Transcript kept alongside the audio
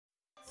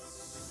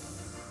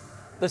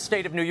The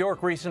state of New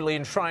York recently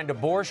enshrined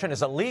abortion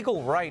as a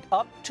legal right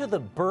up to the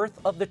birth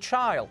of the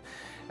child.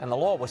 And the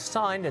law was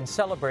signed and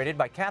celebrated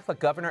by Catholic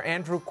Governor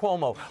Andrew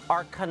Cuomo.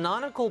 Are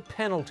canonical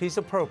penalties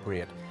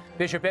appropriate?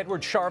 Bishop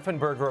Edward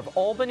Scharfenberger of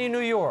Albany,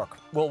 New York,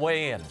 will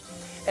weigh in.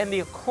 And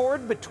the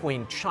accord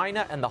between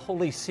China and the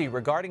Holy See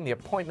regarding the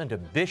appointment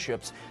of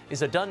bishops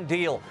is a done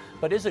deal.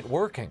 But is it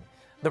working?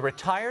 The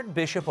retired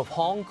Bishop of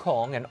Hong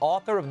Kong and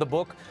author of the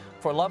book,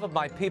 For Love of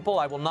My People,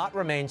 I Will Not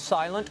Remain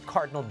Silent,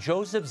 Cardinal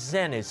Joseph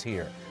Zen is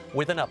here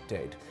with an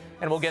update.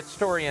 And we'll get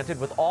story-oriented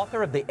with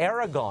author of the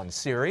Aragon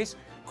series,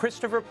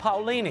 Christopher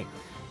Paolini.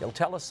 He'll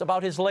tell us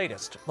about his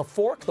latest, The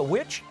Fork, the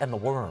Witch, and the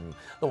Worm.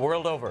 The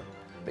World Over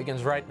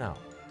begins right now.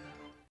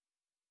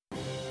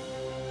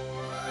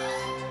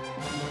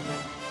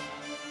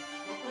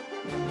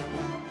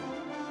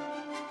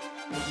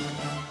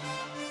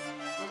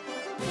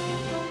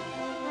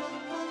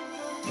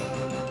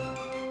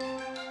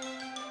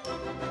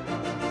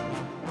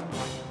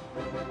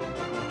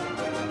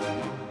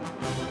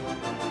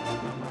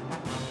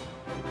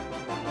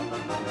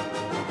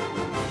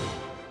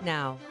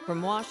 Now,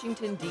 from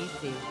Washington,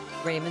 D.C.,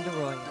 Raymond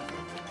Arroyo.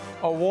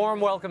 A warm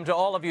welcome to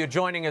all of you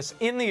joining us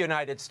in the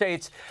United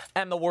States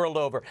and the world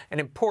over. An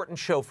important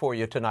show for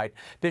you tonight.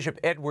 Bishop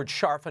Edward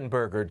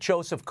Scharfenberger,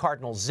 Joseph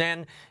Cardinal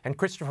Zen, and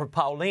Christopher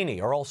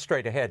Paolini are all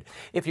straight ahead.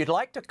 If you'd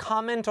like to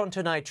comment on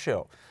tonight's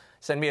show,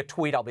 send me a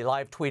tweet. I'll be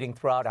live tweeting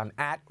throughout. I'm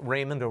at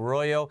Raymond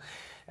Arroyo.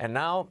 And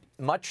now,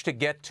 much to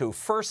get to.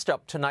 First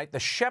up tonight, the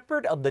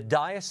shepherd of the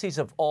Diocese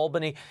of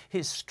Albany,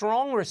 his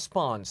strong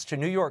response to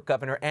New York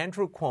Governor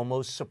Andrew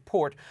Cuomo's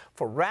support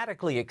for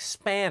radically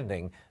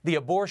expanding the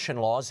abortion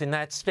laws in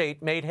that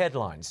state made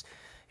headlines.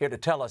 Here to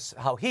tell us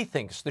how he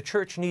thinks the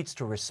church needs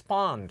to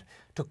respond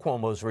to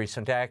Cuomo's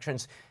recent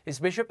actions is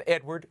Bishop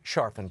Edward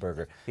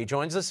Scharfenberger. He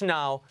joins us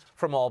now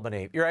from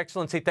Albany. Your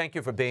Excellency, thank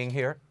you for being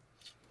here.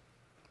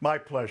 My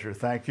pleasure.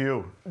 Thank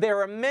you.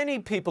 There are many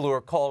people who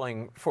are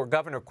calling for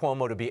Governor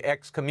Cuomo to be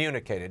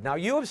excommunicated. Now,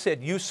 you have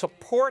said you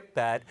support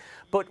that,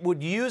 but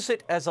would use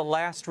it as a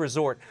last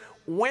resort.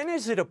 When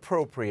is it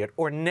appropriate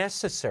or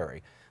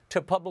necessary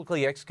to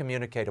publicly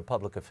excommunicate a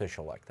public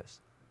official like this?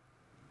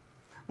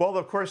 Well,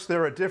 of course,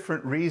 there are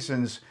different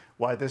reasons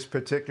why this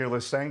particular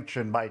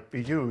sanction might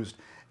be used.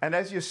 And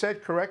as you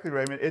said correctly,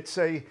 Raymond, it's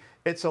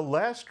a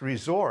last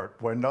resort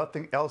where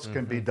nothing else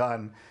can be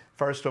done.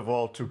 First of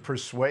all, to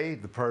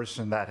persuade the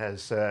person that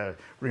has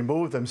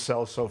removed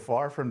themselves so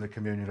far from the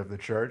communion of the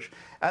church.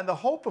 And the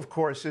hope, of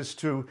course, is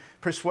to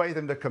persuade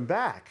them to come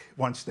back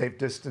once they've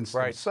distanced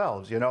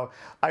themselves. You know,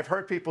 I've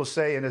heard people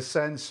say, in a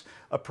sense,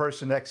 a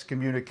person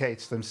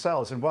excommunicates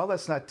themselves. And while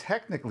that's not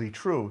technically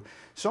true,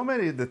 so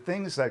many of the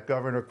things that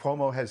Governor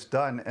Cuomo has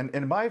done, and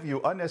in my view,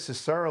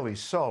 unnecessarily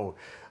so,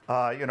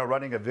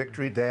 running a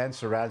victory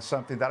dance around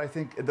something that I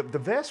think the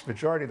vast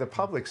majority of the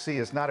public see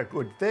is not a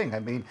good thing. I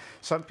mean,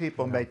 some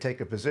people may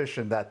take a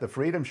position that the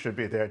freedom should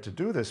be there to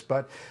do this,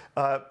 but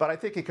I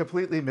think he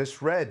completely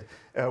misread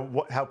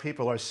how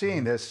people are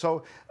seeing this.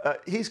 So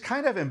he's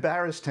kind of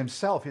embarrassed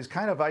himself. He's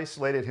kind of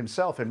isolated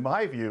himself, in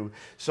my view.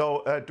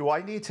 So do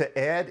I need to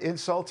add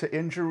insult to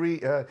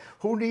injury?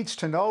 Who needs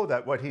to know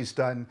that what he's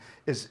done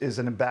is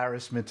an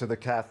embarrassment to the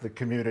Catholic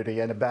community,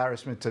 an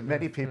embarrassment to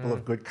many people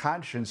of good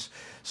conscience?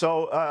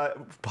 So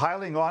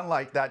piling on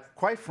like that,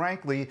 quite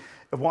frankly,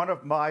 one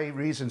of my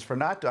reasons for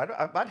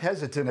I'm not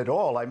hesitant at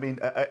all. I mean,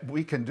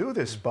 we can do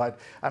this,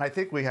 and I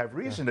think we have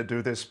reason to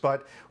do this,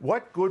 but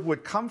what good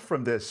would come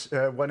from this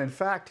when in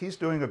fact he's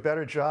doing a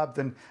better job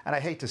than, and I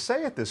hate to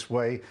say it this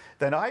way,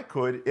 than I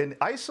could in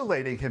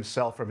isolating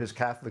himself from his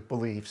Catholic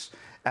beliefs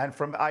and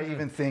from, I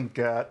even think,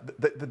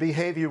 the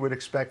behavior you would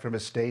expect from a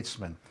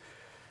statesman.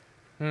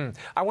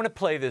 I want to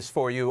play this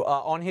for you.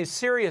 On his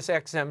Sirius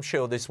XM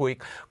show this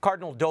week,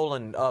 Cardinal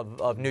Dolan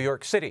of New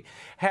York City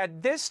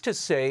had this to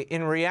say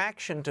in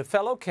reaction to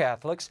fellow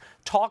Catholics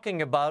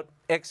talking about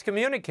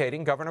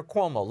excommunicating Governor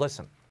Cuomo.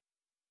 Listen.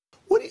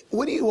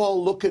 What are you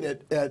all looking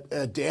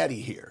at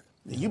Daddy here?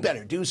 You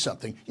better do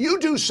something. You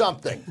do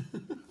something,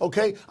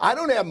 okay? I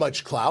don't have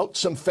much clout.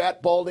 Some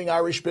fat, balding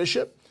Irish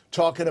bishop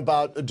talking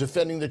about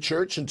defending the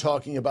church and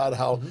talking about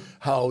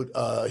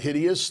how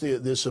hideous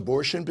this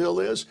abortion bill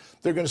is.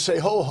 They're going to say,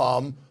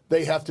 ho-hum,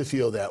 they have to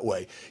feel that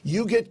way.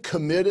 You get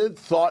committed,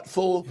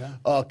 thoughtful,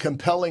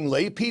 compelling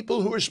lay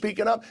people who are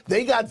speaking up.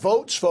 They got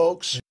votes,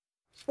 folks.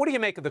 What do you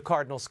make of the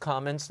Cardinal's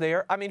comments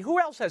there? I mean, who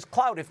else has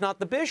clout if not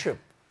the bishop?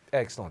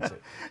 Excellency.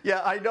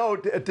 Yeah, I know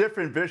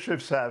different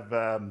bishops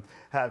have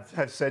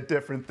said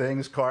different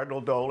things.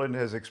 Cardinal Dolan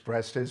has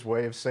expressed his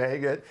way of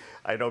saying it.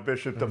 I know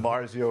Bishop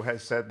DiMarzio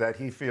has said that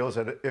he feels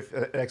that if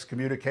an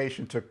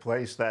excommunication took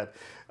place, that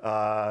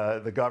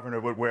the governor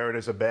would wear it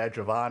as a badge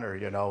of honor,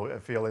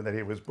 feeling that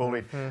he was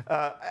bullied.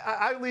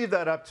 I leave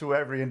that up to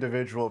every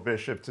individual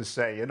bishop to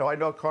say. I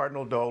know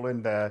Cardinal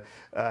Dolan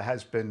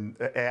has been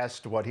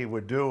asked what he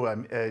would do.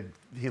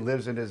 He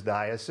lives in his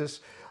diocese.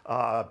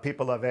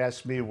 People have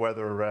asked me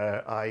whether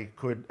I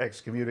could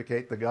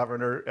excommunicate the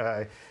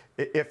governor.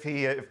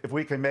 If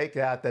we can make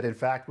out that in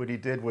fact what he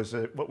did was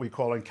what we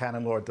call in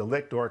canon law a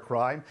delict or a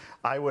crime,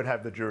 I would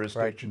have the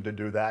jurisdiction to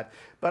do that.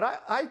 But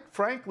I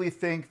frankly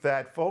think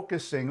that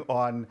focusing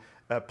on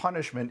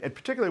punishment, and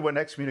particularly when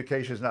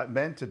excommunication is not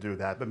meant to do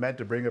that, but meant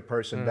to bring a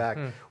person back.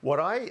 What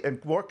I am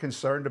more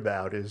concerned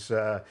about is,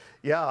 Governor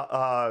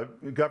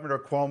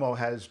Cuomo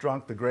has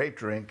drunk the grape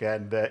drink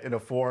and in a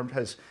form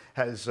has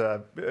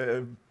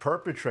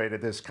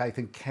perpetrated this, I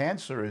think,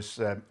 cancerous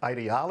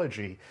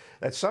ideology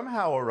that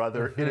somehow or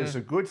other it is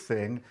a good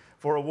thing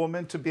for a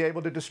woman to be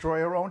able to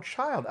destroy her own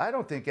child. I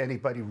don't think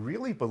anybody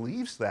really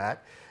believes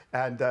that.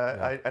 And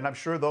I'm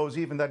sure those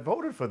even that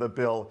voted for the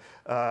bill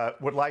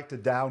would like to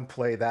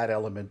downplay that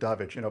element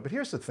of it, But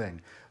here's the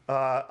thing.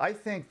 I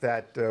think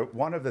that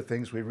one of the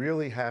things we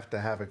really have to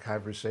have a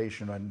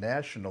conversation on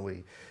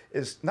nationally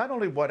is not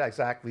only what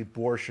exactly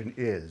abortion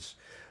is,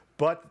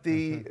 but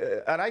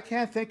and I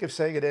can't think of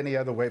saying it any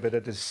other way, but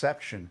a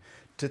deception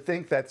to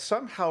think that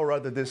somehow or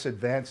other this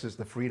advances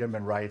the freedom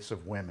and rights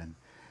of women.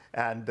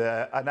 And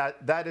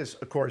that is,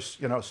 of course,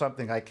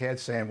 something I can't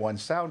say in one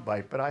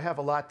soundbite. But I have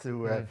a lot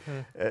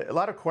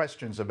of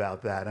questions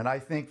about that. And I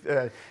think,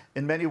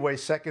 in many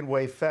ways, second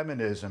wave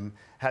feminism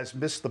has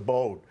missed the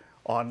boat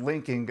on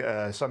linking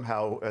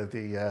somehow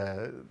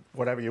the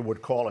whatever you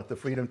would call it, the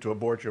freedom to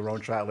abort your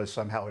own child, as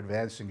somehow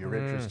advancing your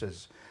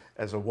interest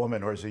as a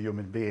woman or as a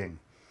human being.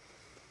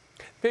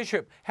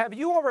 Bishop, have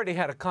you already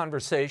had a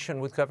conversation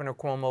with Governor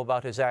Cuomo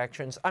about his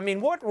actions? I mean,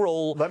 what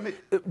role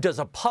does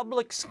a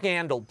public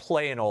scandal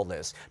play in all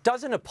this?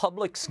 Doesn't a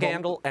public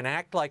scandal, an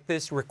act like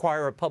this,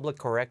 require a public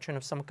correction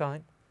of some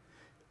kind?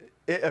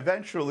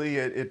 Eventually,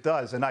 it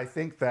does. And I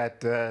think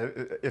that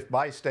if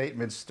my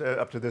statements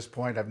up to this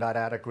point have not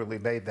adequately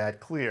made that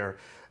clear,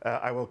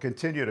 I will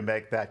continue to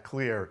make that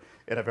clear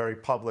in a very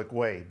public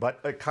way.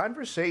 But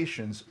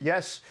conversations,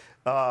 yes,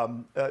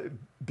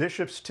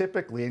 bishops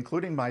typically,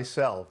 including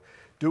myself,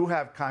 do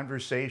have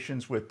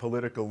conversations with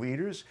political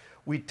leaders.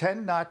 We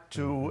tend not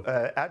to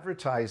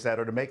advertise that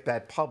or to make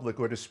that public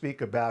or to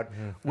speak about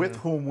with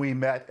whom we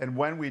met and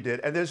when we did.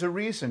 And there's a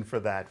reason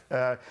for that.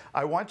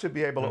 I want to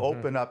be able to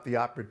open up the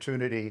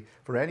opportunity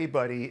for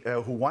anybody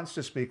who wants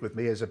to speak with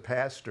me as a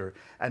pastor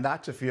and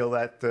not to feel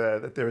that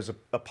that there's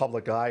a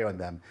public eye on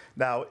them.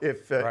 Now,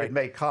 if it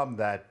may come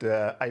that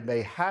I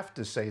may have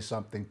to say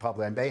something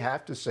public, I may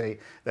have to say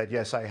that,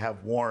 yes, I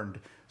have warned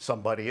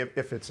somebody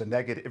if it's a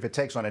negative, if it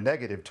takes on a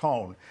negative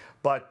tone,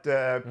 but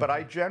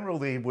I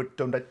generally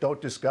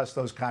don't discuss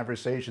those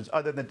conversations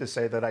other than to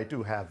say that I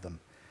do have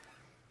them.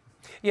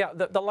 Yeah,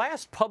 the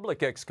last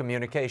public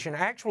excommunication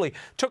actually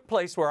took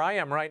place where I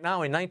am right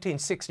now in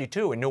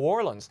 1962 in New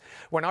Orleans,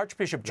 when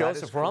Archbishop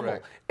Joseph Rummel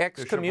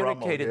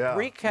excommunicated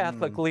three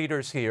Catholic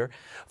leaders here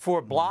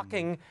for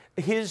blocking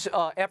his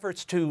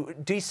efforts to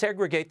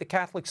desegregate the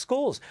Catholic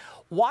schools.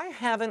 Why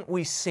haven't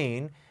we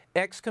seen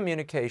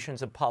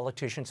excommunications of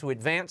politicians who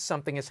advance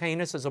something as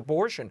heinous as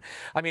abortion?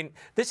 I mean,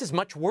 this is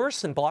much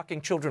worse than blocking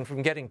children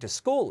from getting to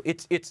school.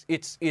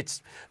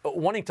 It's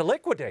wanting to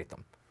liquidate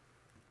them.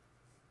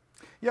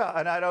 Yeah,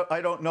 and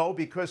I don't know,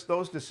 because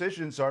those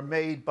decisions are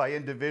made by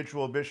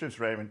individual bishops,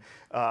 Raymond.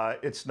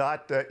 It's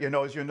not,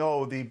 as you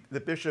know,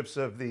 the bishops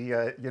of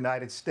the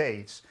United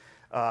States,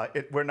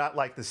 we're not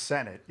like the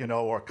Senate,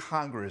 or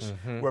Congress,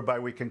 whereby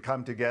we can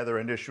come together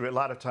and issue a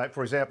lot of time.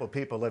 For example,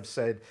 people have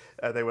said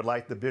they would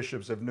like the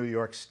bishops of New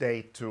York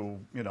State to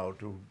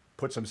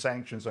put some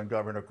sanctions on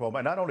Governor Cuomo.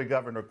 And not only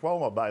Governor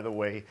Cuomo, by the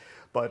way,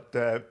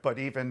 but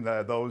even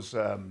those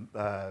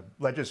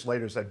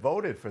legislators that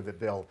voted for the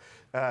bill.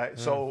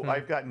 So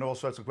I've gotten all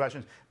sorts of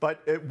questions.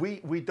 But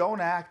we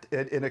don't act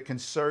in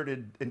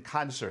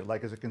concert,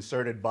 like as a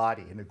concerted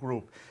body, in a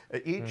group.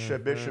 Each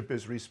bishop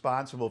is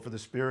responsible for the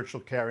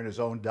spiritual care in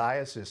his own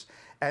diocese.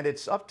 And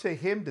it's up to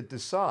him to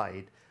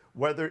decide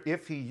whether,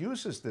 if he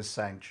uses this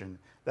sanction,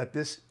 that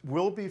this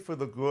will be for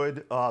the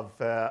good of,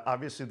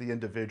 obviously, the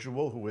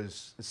individual who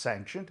is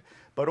sanctioned,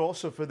 but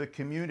also for the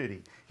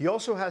community. He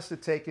also has to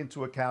take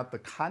into account the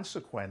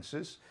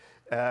consequences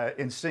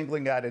in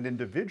singling out an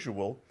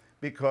individual,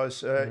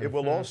 because it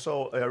will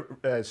also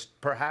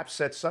perhaps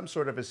set some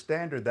sort of a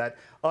standard that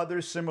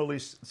others similarly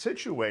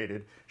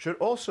situated should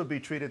also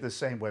be treated the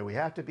same way. We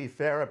have to be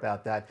fair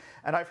about that.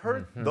 And I've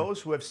heard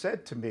those who have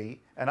said to me,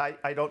 and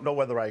I don't know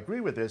whether I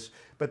agree with this,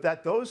 but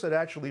that those that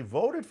actually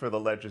voted for the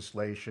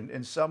legislation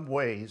in some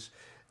ways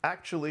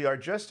actually are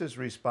just as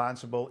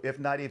responsible, if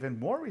not even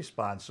more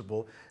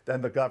responsible, than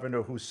the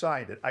governor who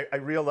signed it. I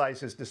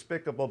realize his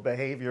despicable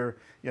behavior,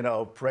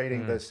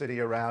 parading the city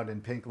around in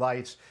pink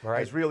lights,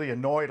 has really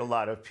annoyed a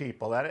lot of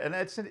people. And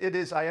it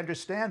is, I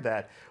understand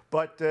that.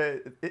 But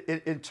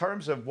in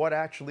terms of what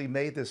actually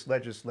made this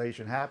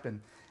legislation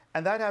happen,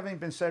 and that having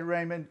been said,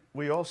 Raymond,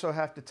 we also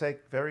have to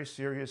take very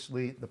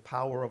seriously the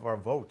power of our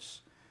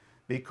votes,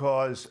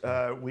 because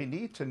we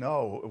need to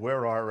know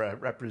where our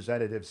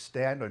representatives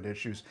stand on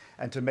issues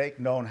and to make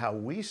known how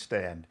we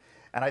stand.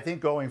 And I think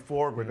going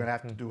forward, we're going to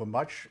have to do a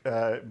much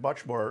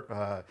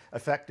more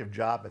effective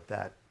job at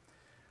that.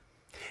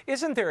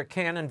 Isn't there a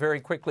canon, very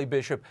quickly,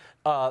 Bishop,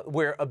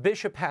 where a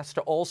bishop has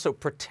to also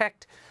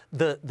protect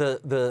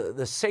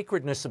the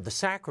sacredness of the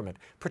sacrament,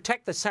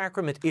 protect the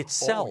sacrament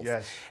itself? Oh,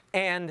 yes.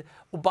 And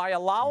by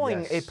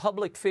allowing Yes. a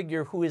public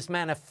figure who is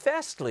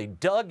manifestly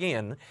dug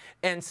in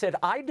and said,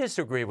 I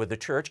disagree with the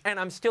church and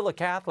I'm still a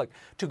Catholic,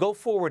 to go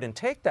forward and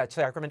take that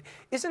sacrament,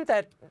 isn't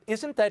that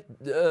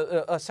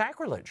a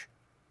sacrilege?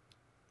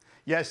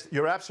 Yes,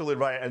 you're absolutely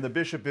right. And the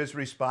bishop is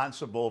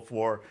responsible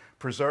for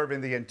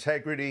preserving the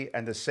integrity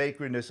and the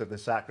sacredness of the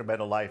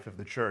sacramental life of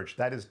the church.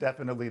 That is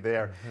definitely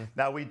there. Mm-hmm.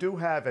 Now, we do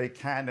have a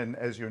canon,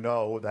 as you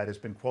know, that has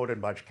been quoted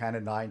much,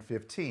 Canon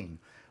 915,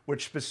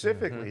 which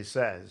specifically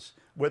says,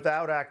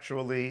 without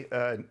actually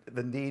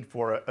the need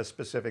for a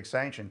specific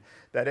sanction,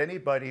 that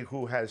anybody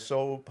who has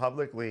so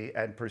publicly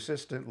and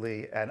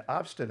persistently and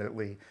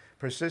obstinately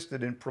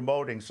persisted in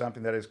promoting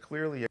something that is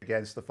clearly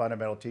against the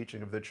fundamental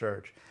teaching of the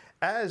church,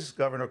 as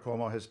Governor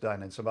Cuomo has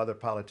done and some other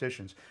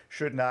politicians,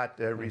 should not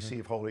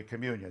receive Holy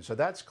Communion. So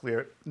that's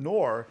clear,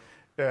 nor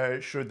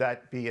should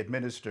that be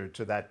administered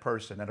to that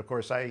person. And of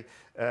course, I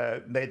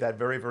made that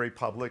very, very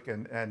public,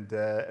 and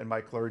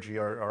my clergy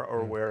are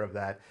aware of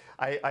that.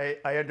 I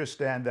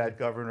understand that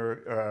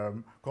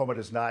Governor Cuomo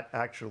does not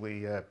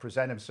actually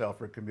present himself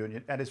for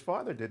communion, and his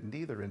father didn't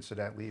either,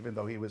 incidentally, even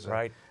though he was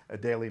a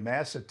daily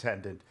mass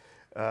attendant.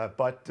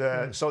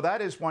 So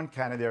that is one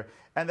canon there.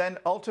 And then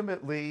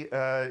ultimately,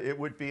 it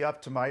would be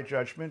up to my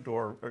judgment,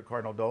 or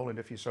Cardinal Dolan,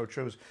 if you so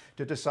choose,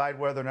 to decide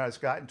whether or not it's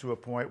gotten to a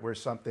point where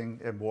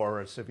something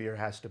more severe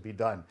has to be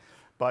done.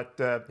 But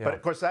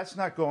of course, that's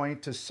not going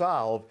to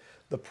solve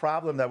the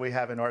problem that we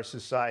have in our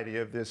society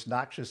of this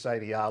noxious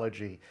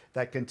ideology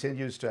that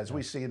continues to, as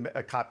we see in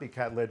a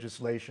copycat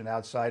legislation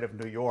outside of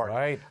New York.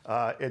 Right.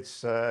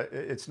 It's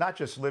not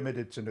just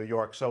limited to New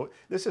York. So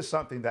this is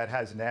something that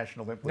has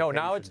national implications.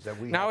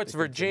 No, now it's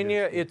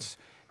Virginia.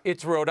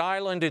 It's Rhode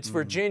Island, it's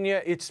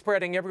Virginia, it's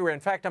spreading everywhere.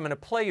 In fact, I'm going to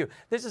play you.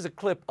 This is a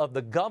clip of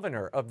the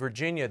governor of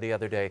Virginia the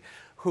other day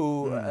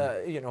who,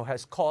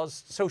 has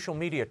caused social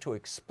media to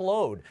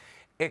explode,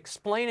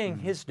 explaining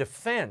his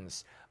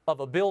defense of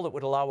a bill that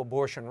would allow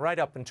abortion right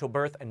up until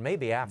birth and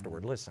maybe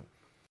afterward. Listen.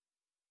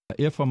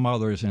 If a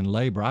mother is in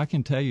labor, I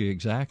can tell you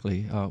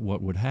exactly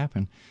what would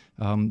happen.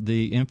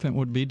 The infant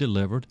would be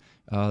delivered.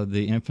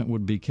 The infant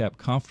would be kept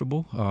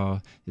comfortable.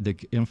 The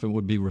infant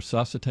would be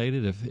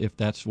resuscitated if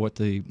that's what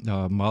the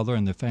mother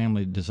and the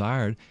family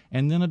desired.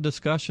 And then a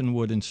discussion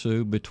would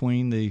ensue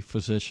between the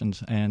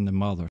physicians and the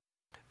mother.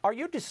 Are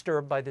you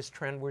disturbed by this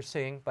trend we're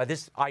seeing, by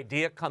this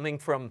idea coming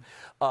from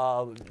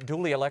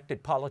duly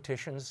elected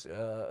politicians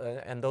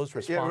and those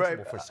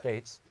responsible for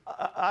states?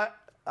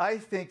 I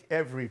think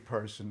every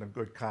person of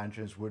good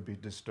conscience would be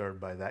disturbed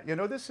by that. You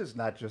know, this is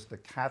not just a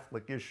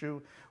Catholic issue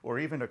or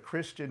even a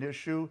Christian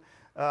issue.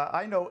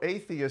 I know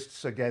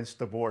atheists against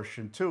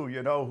abortion, too,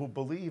 who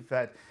believe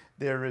that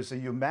there is a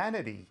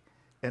humanity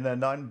in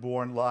an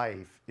unborn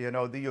life.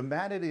 The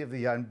humanity of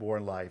the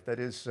unborn life, that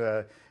is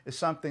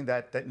something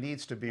that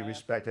needs to be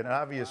respected. And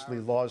obviously,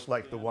 laws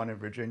like the one in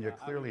Virginia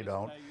clearly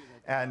don't.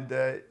 And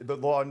the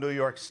law in New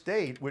York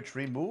State, which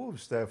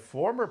removes the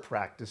former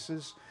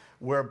practices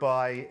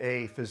whereby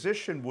a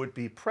physician would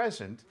be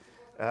present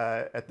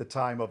at the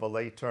time of a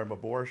late-term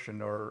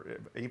abortion or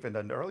even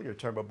an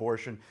earlier-term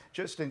abortion,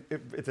 just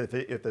if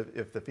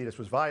the fetus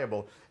was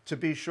viable, to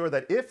be sure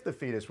that if the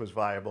fetus was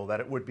viable, that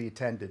it would be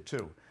tended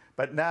to.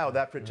 But now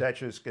that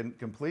protection is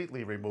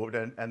completely removed,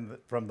 and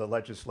from the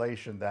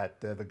legislation that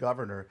the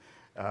governor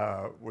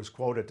was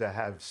quoted to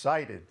have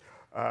cited,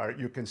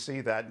 you can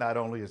see that not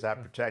only is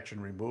that protection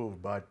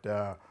removed, but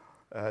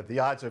the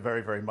odds are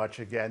very, very much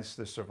against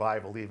the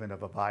survival even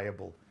of a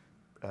viable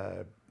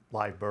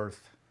live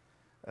birth.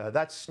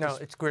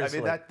 It's grisly.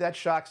 I mean, that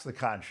shocks the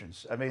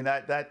conscience. I mean,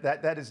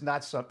 that is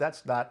not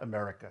that's not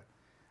America,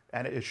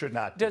 and it should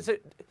not be. Does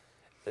it?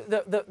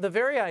 The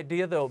very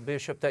idea, though,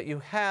 Bishop, that you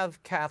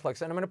have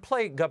Catholics, and I'm going to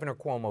play Governor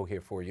Cuomo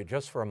here for you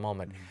just for a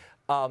moment.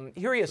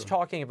 Here he is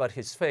talking about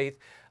his faith.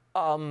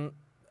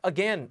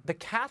 Again, the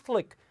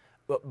Catholic,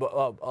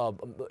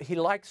 he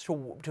likes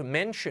to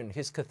mention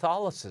his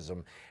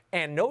Catholicism,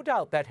 and no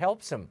doubt that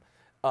helps him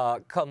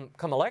come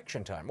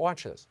election time.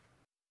 Watch this.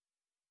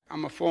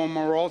 I'm a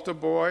former altar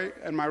boy,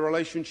 and my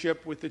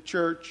relationship with the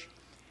church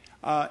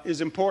is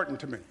important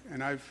to me,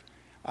 and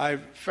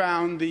I've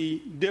found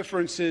the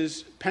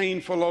differences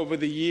painful over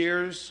the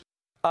years.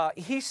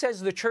 He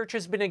says the church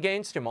has been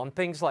against him on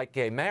things like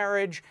gay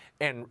marriage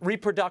and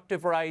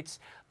reproductive rights.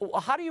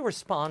 How do you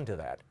respond to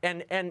that?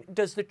 And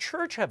does the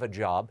church have a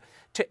job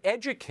to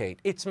educate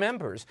its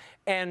members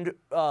and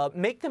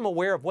make them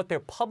aware of what their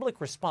public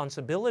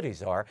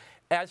responsibilities are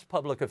as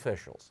public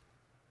officials?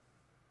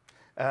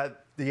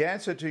 The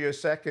answer to your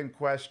second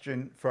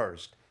question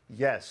first.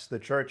 Yes, the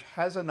church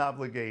has an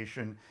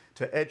obligation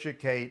to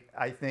educate,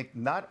 I think,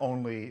 not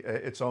only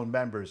its own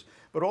members,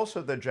 but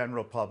also the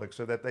general public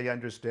so that they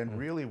understand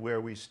really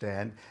where we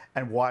stand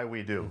and why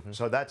we do.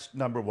 So that's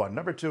number one.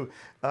 Number two,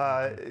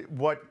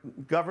 what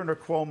Governor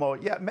Cuomo,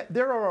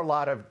 there are a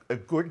lot of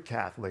good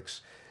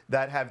Catholics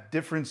that have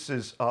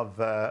differences of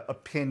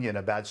opinion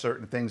about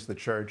certain things the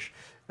church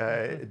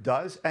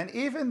does, and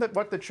even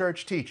what the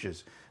church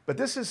teaches. But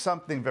this is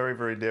something very,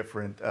 very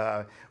different.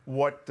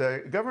 What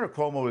Governor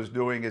Cuomo is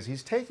doing is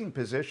he's taking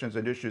positions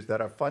and issues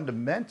that are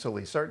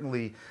fundamentally,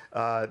 certainly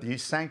the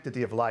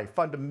sanctity of life,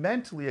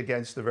 fundamentally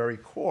against the very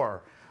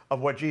core of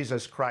what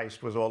Jesus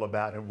Christ was all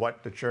about and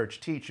what the church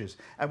teaches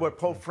and what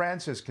Pope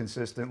Francis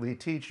consistently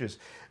teaches.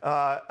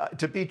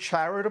 To be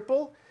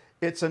charitable,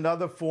 it's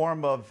another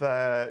form of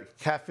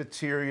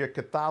cafeteria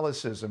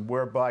Catholicism,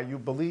 whereby you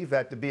believe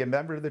that to be a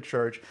member of the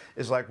church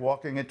is like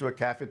walking into a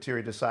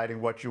cafeteria deciding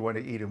what you want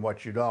to eat and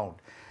what you don't.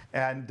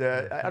 And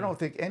I don't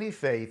think any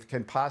faith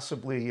can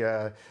possibly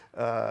have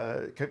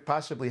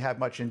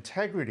much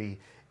integrity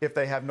if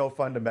they have no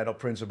fundamental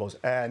principles.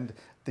 And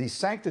the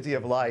sanctity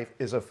of life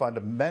is a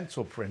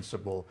fundamental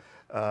principle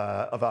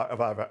of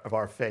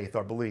our faith,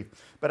 our belief.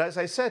 But as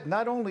I said,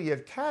 not only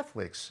of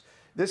Catholics,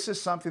 this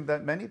is something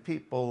that many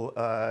people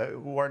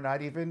who are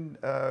not even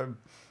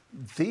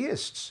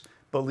theists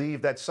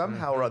believe that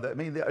somehow or other. I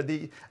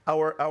mean,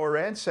 our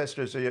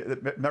ancestors,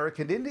 the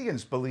American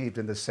Indians, believed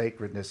in the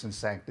sacredness and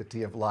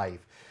sanctity of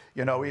life,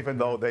 you know, even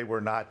though they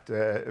were not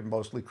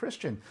mostly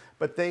Christian.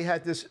 But they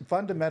had this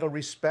fundamental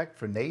respect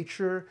for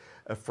nature,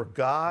 for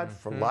God,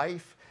 for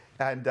life.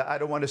 And I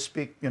don't want to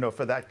speak, you know,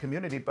 for that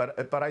community,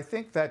 but I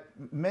think that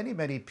many,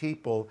 many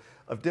people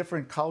of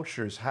different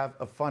cultures have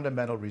a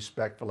fundamental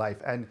respect for life,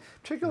 and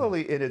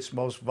particularly in its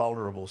most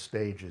vulnerable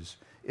stages,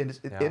 in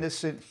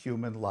innocent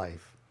human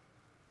life.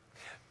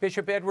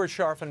 Bishop Edward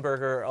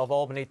Scharfenberger of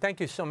Albany, thank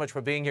you so much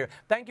for being here.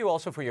 Thank you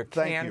also for your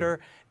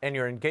candor and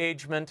your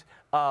engagement.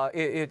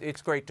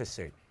 It's great to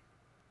see.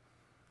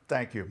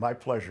 Thank you. My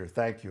pleasure.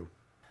 Thank you.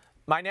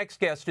 My next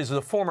guest is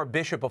the former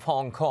Bishop of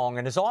Hong Kong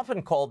and is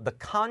often called the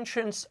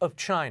conscience of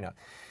China.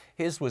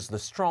 His was the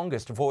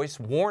strongest voice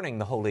warning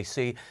the Holy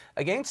See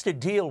against a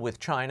deal with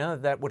China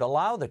that would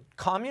allow the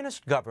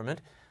communist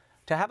government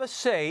to have a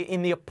say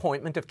in the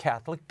appointment of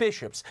Catholic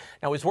bishops.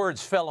 Now, his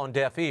words fell on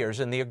deaf ears,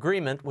 and the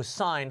agreement was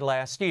signed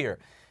last year.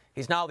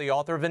 He's now the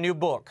author of a new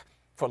book,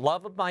 For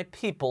Love of My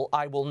People,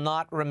 I Will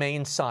Not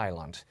Remain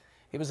Silent.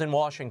 He was in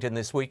Washington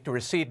this week to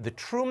receive the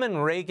Truman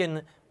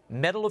Reagan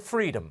Medal of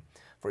Freedom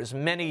for his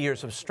many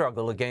years of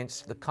struggle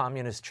against the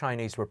communist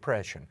Chinese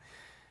repression.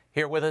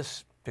 Here with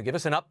us to give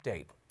us an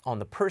update on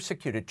the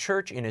persecuted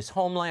church in his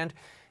homeland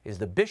is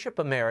the Bishop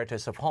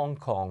Emeritus of Hong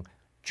Kong,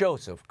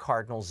 Joseph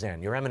Cardinal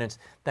Zen. Your Eminence,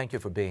 thank you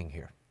for being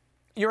here.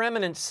 Your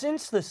Eminence,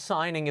 since the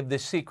signing of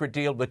this secret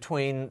deal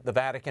between the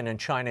Vatican and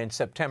China in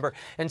September,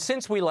 and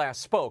since we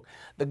last spoke,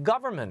 the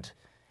government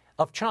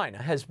of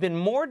China has been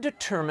more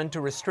determined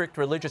to restrict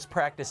religious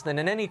practice than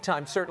at any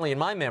time, certainly in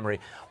my memory.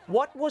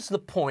 What was the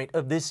point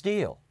of this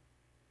deal?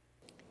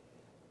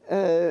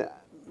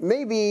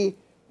 Maybe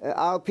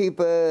our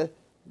people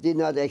did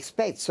not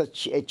expect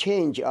such a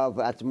change of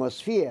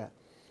atmosphere.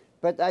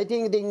 But I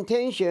think the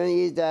intention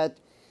is that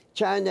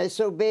China is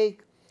so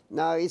big,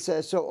 now it's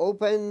so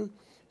open,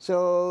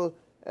 so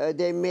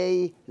they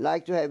may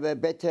like to have a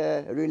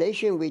better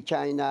relation with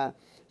China,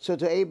 so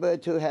to able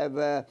to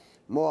have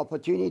more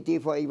opportunity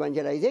for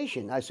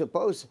evangelization. I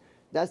suppose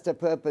that's the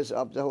purpose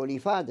of the Holy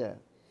Father.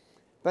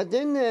 But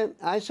then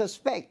I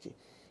suspect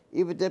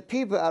if the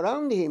people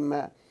around him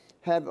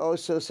have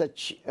also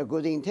such a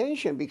good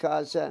intention,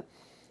 because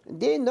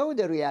they know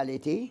the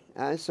reality.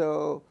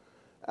 So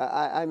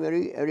I'm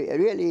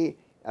really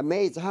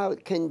amazed how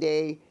can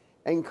they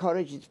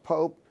encourage the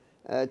Pope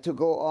to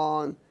go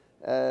on,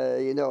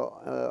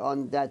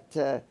 on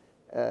that,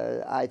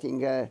 I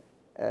think,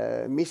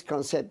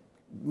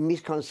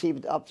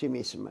 misconceived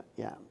optimism.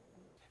 Yeah.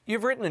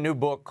 You've written a new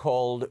book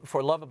called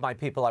For Love of My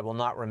People, I Will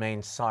Not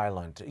Remain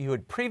Silent. You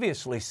had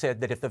previously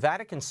said that if the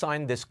Vatican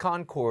signed this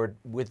concord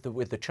with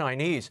the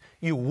Chinese,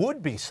 you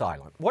would be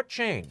silent. What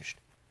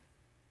changed?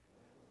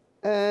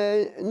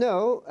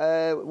 No.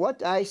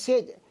 What I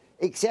said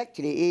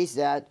exactly is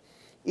that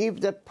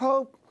if the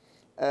Pope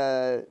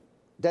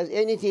does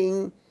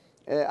anything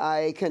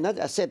I cannot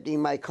accept in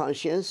my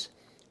conscience,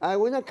 I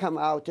will not come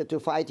out to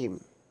fight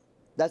him.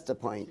 That's the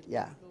point,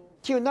 yeah.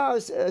 Till now,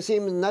 it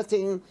seems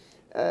nothing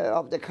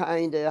of the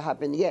kind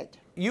happened yet.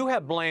 You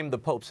have blamed the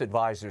Pope's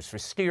advisors for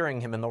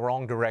steering him in the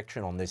wrong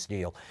direction on this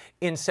deal.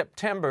 In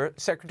September,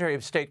 Secretary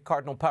of State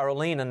Cardinal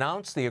PAOLINI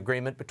announced the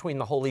agreement between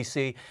the Holy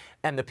See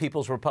and the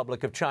People's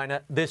Republic of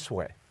China this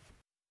way.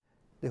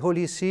 The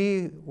Holy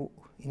See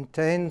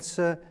intends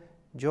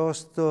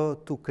just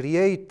to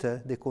create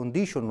the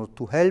condition, or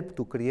to help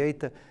to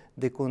create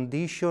the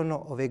condition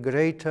of a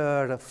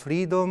greater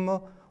freedom,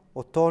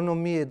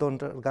 autonomy,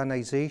 and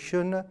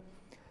organization,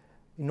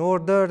 in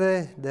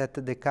order that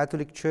the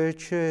Catholic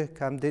Church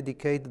can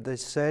dedicate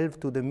itself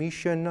to the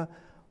mission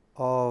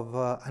of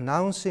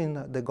announcing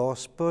the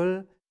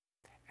gospel.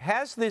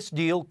 Has this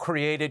deal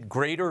created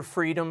greater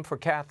freedom for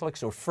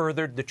Catholics or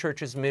furthered the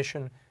Church's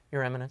mission,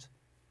 Your Eminence?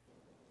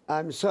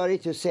 I'm sorry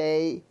to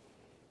say,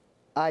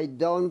 I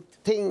don't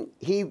think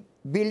he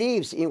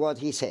believes in what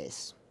he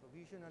says.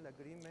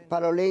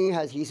 PAOLINI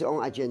has his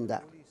own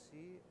agenda.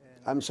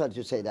 I'm sorry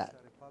to say that.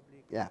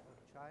 Yeah.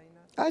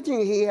 I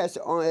think he has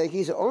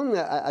his own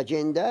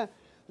agenda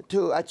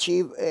to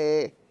achieve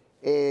a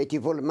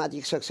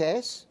diplomatic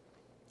success.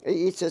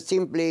 It's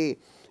simply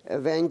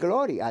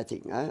vainglory, I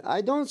think.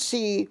 I don't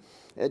see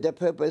the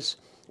purpose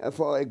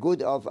for a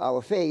good of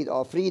our faith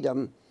or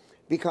freedom,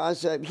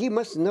 because he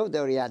must know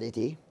the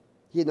reality.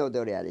 He knows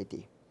the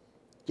reality,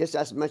 just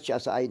as much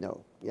as I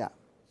know, yeah.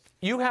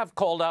 You have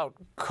called out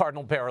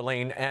Cardinal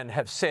Parolin and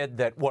have said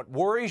that what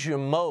worries you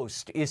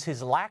most is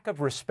his lack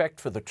of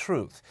respect for the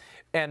truth,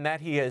 and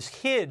that he has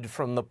hid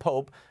from the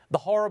Pope the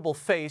horrible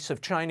face of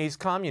Chinese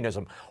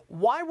communism.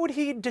 Why would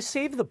he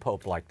deceive the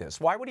Pope like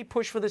this? Why would he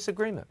push for this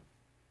agreement?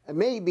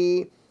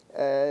 Maybe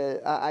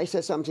I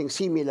said something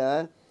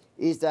similar,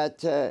 is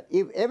that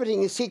if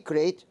everything is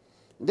secret,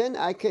 then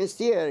I can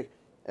still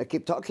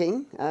keep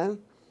talking.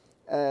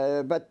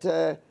 But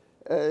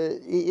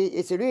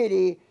it's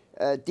really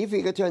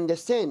difficult to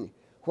understand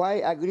why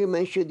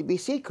agreement should be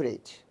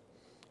secret.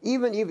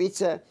 Even if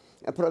it's a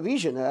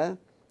provisional,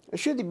 it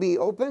should be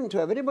open to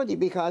everybody,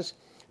 because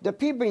the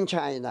people in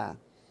China,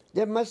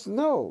 they must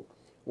know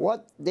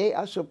what they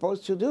are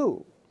supposed to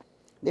do.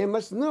 They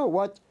must know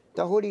what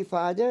the Holy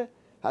Father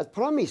has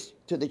promised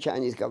to the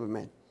Chinese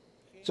government.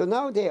 So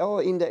now they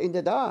are in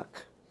the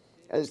dark.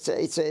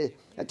 It's a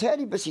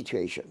terrible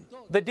situation.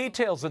 The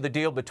details of the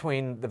deal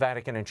between the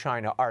Vatican and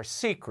China are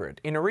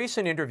secret. In a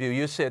recent interview,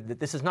 you said that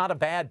this is not a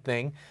bad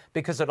thing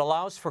because it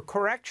allows for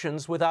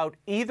corrections without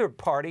either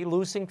party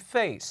losing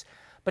face.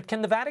 But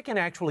can the Vatican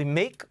actually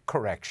make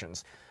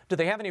corrections? Do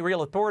they have any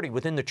real authority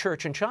within the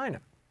Church in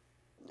China?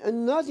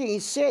 Nothing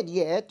is said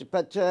yet,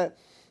 but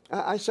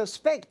I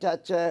suspect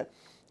that,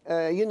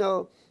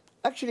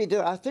 actually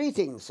there are three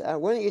things.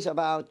 One is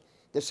about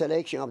the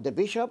selection of the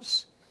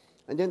bishops,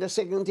 and then the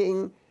second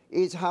thing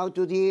is how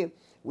to deal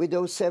with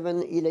those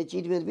 7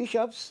 illegitimate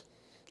bishops,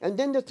 and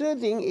then the third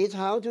thing is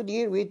how to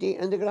deal with the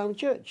underground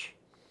church.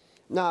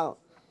 Now,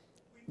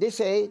 they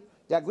say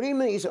the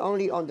agreement is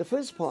only on the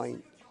first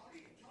point,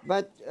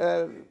 but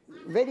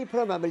very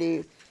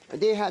probably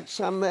they had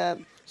some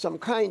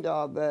kind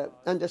of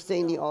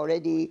understanding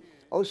already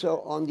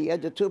also on the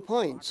other 2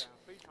 points,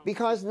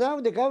 because now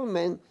the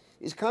government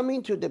is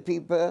coming to the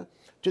people,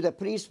 to the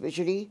priests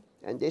especially,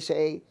 and they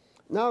say,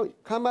 now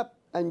come up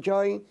and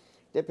join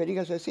the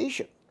Political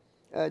Association.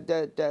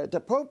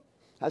 The Pope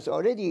has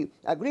already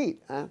agreed,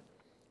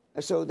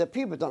 so the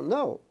people don't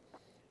know.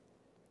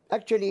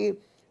 Actually,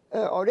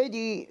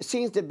 already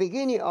since the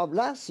beginning of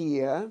last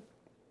year,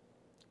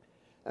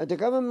 the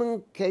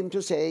government came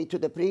to say to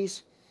the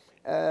priests,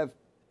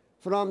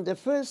 from the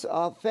 1st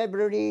of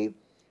February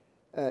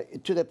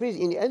to the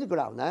priests in the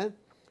underground,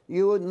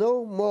 you will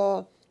no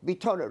more be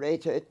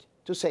tolerated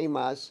to say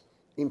Mass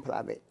in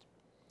private.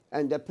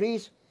 And the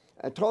priests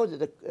told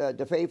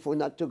the faithful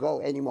not to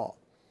go anymore.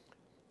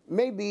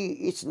 Maybe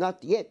it's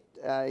not yet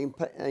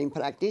in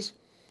practice,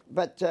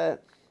 but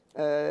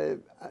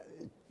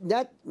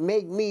that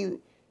made me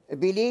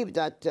believe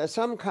that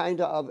some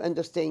kind of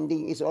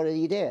understanding is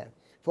already there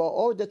for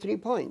all the 3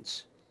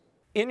 points.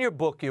 In your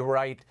book, you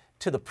write,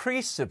 to the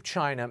priests of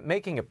China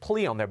making a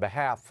plea on their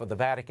behalf for the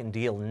Vatican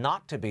deal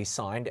not to be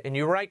signed, and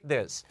you write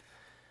this: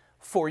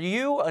 for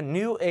you, a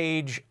new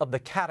age of the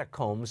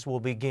catacombs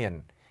will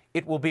begin.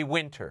 It will be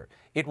winter.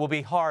 It will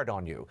be hard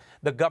on you.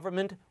 The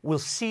government will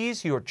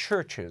seize your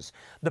churches.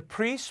 The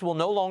priests will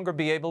no longer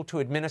be able to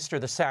administer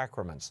the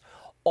sacraments.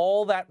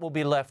 All that will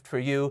be left for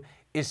you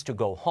is to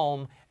go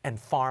home and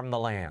farm the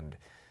land.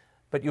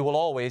 But you will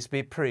always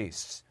be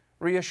priests.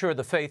 Reassure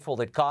the faithful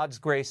that God's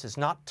grace is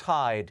not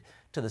tied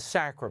to the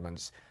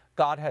sacraments.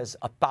 God has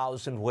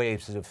 1,000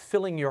 ways of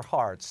filling your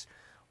hearts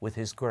with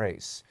His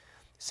grace.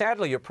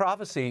 Sadly, your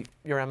prophecy,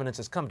 Your Eminence,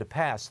 has come to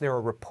pass. There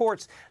are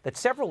reports that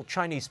several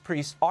Chinese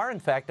priests are, in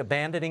fact,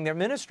 abandoning their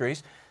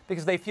ministries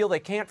because they feel they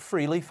can't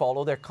freely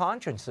follow their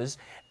consciences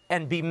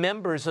and be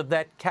members of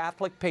that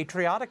Catholic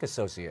Patriotic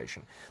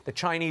Association, the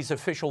Chinese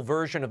official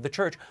version of the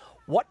Church.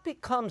 What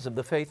becomes of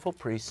the faithful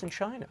priests in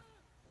China?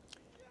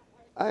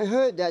 I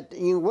heard that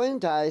in one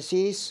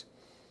diocese,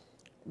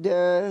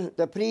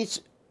 the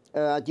priests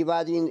are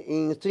divided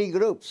in 3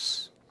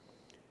 groups.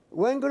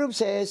 One group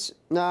says,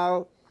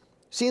 now,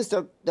 since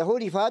the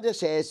Holy Father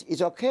says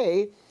it's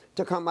okay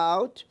to come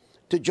out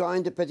to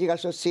join the Political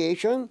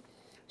Association,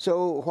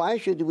 so why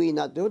should we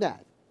not do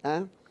that?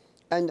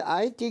 And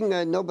I think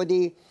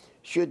nobody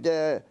should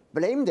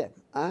blame them.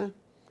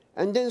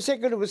 And then the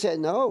second group said,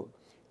 no,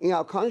 in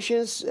our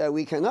conscience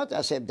we cannot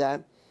accept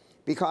that,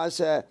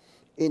 because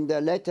in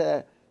the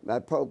letter by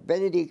Pope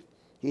Benedict,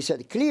 he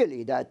said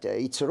clearly that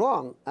it's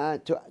wrong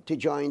to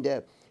join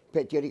the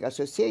Patriotic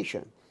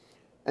Association.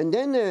 And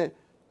then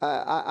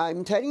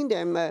I'm telling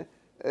them,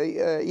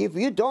 if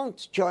you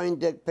don't join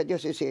the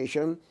Patriotic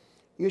Association,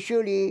 you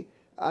surely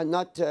are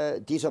not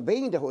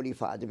disobeying the Holy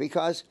Father,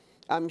 because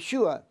I'm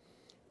sure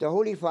the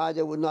Holy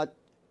Father will not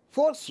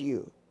force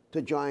you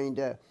to join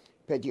the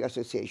Patriotic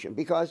Association,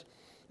 because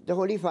the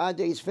Holy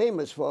Father is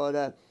famous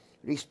for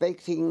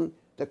respecting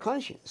the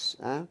conscience.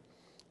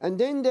 And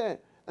then,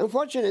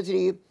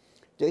 unfortunately,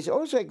 there's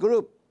also a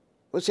group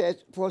who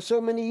says, for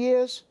so many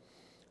years,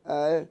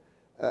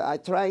 I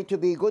tried to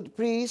be a good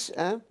priest,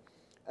 and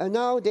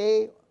now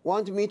they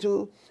want me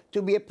to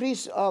be a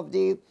priest of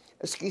the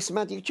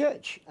schismatic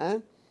church.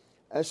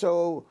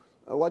 So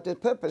what the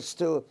purpose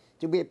to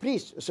be a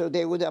priest? So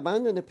they would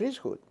abandon the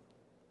priesthood.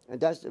 And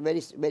that's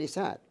very, very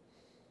sad.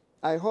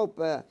 I hope,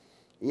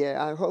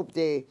 I hope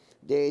they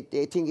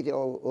think it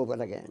all over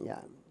again, yeah.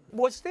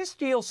 Was this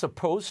deal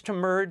supposed to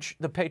merge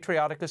the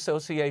Patriotic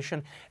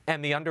Association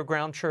and the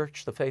underground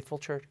church, the Faithful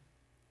Church?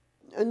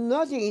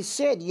 Nothing is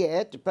said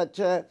yet, but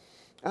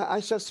I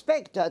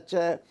suspect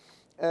that,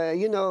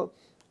 you know,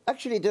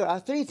 actually there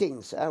are three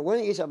things. One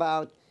is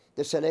about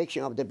the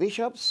selection of the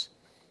bishops,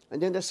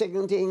 and then the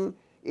second thing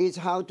is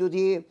how to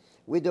deal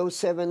with those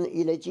 7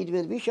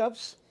 illegitimate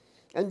bishops,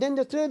 and then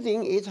the third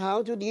thing is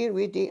how to deal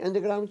with the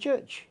underground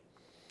church.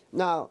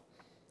 Now,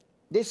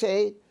 they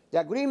say the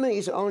agreement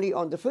is only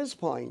on the first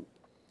point,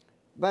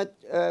 but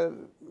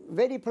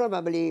very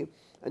probably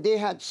they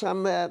had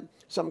some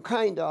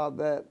kind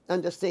of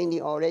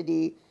understanding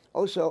already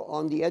also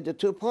on the other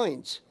 2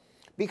 points,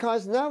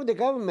 because now the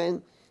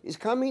government is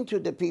coming to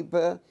the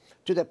people,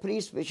 to the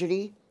priests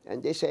especially,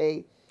 and they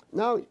say,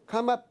 now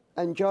come up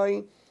and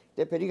join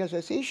the Patriarchal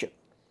Association.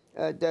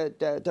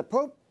 The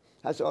Pope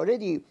has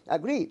already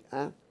agreed,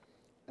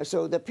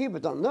 so the people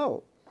don't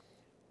know.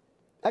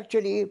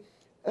 Actually,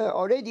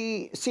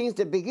 already since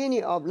the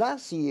beginning of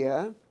last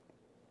year,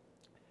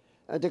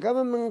 the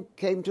government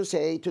came to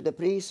say to the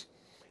priests,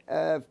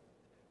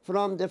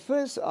 from the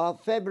 1st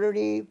of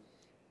February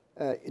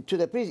to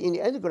the priests in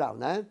the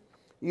underground,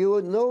 you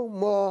will no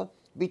more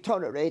be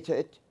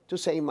tolerated to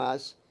say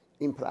Mass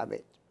in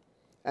private.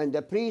 And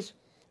the priests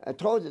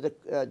told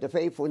the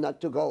faithful not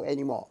to go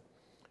anymore.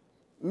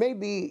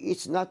 Maybe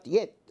it's not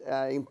yet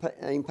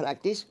in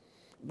practice,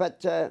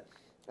 but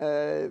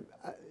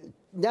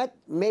that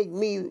made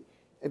me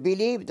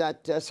believe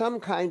that some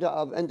kind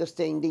of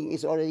understanding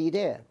is already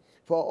there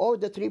for all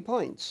the 3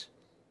 points.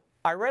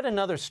 I read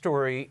another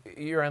story,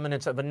 Your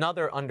Eminence, of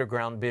another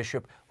underground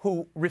bishop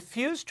who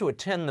refused to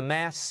attend the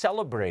Mass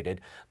celebrated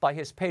by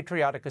his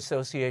Patriotic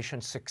Association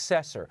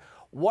successor.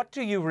 What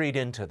do you read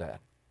into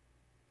that?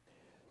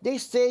 They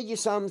stage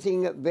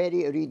something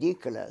very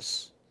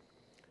ridiculous.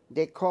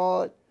 They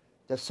call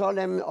the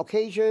solemn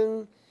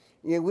occasion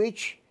in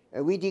which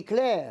we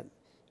declare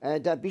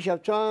that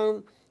Bishop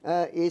Chuang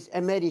is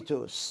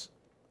emeritus.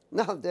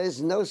 Now,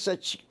 there's no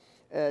such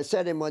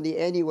ceremony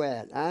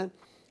anywhere.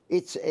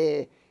 It's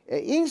an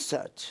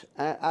insult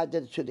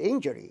added to the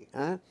injury,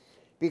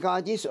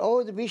 because this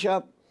old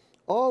bishop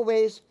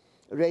always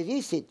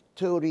resisted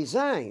to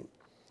resign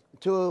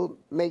to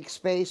make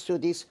space to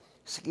this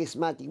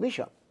schismatic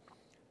bishop.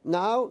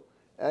 Now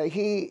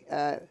he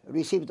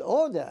received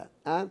order,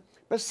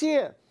 but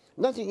still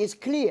nothing is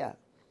clear,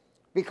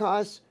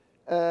 because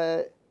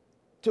to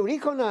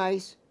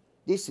recognize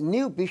this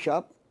new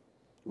bishop,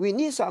 we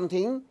need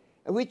something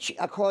which,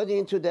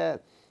 according to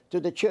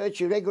the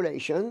church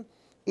regulation,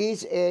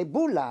 is a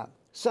bulla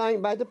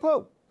signed by the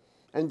Pope.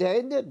 And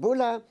then the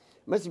bulla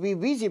must be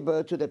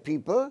visible to the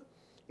people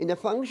in a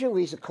function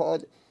which is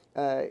called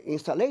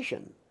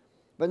installation.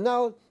 But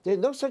now there's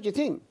no such a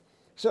thing.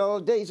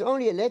 So there is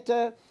only a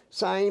letter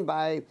signed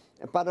by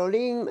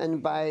PAOLINI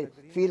and by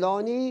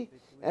PAOLINI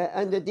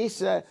under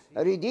this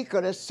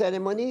ridiculous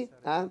ceremony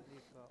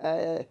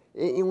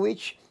in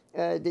which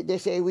they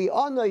say, we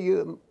honor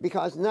you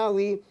because now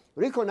we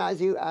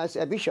recognize you as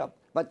a bishop,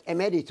 but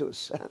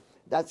emeritus.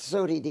 That's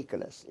so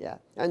ridiculous, yeah.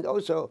 And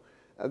also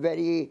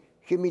very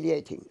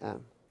humiliating.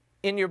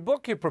 In your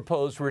book, you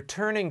propose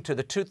returning to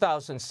the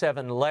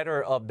 2007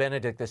 letter of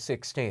Benedict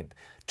XVI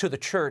to the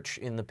Church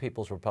in the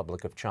People's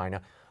Republic of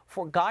China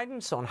for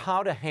guidance on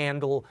how to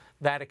handle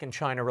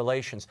Vatican-China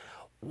relations.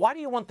 Why do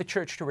you want the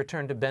Church to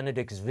return to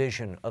Benedict's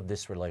vision of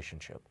this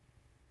relationship?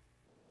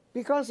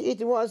 Because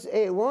it was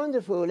a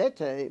wonderful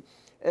letter.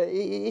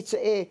 It's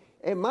a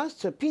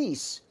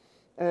masterpiece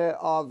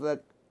of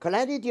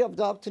clarity of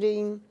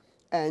doctrine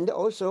and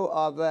also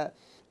of,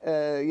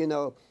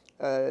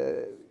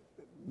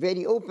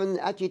 very open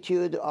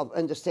attitude of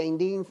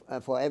understanding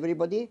for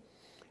everybody.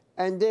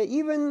 And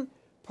even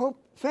Pope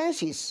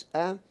Francis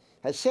has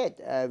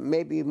said,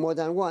 maybe more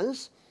than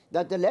once,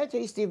 that the letter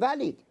is still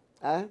valid.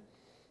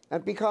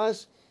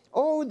 Because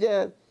all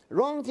the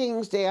wrong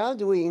things they are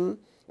doing,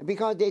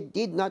 because they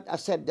did not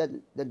accept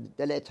the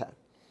letter.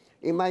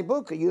 In my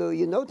book,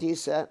 you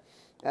notice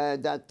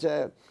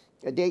that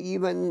they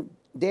even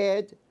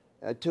dared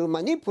to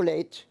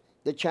manipulate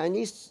the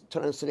Chinese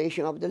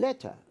translation of the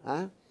letter.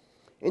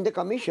 In the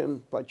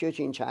Commission for Church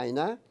in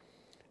China,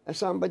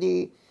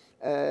 somebody,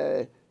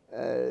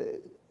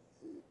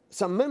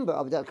 some member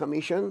of that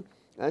commission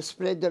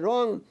spread the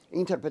wrong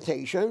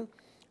interpretation,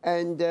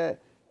 and the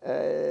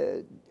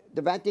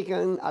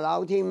Vatican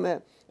allowed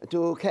him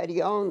to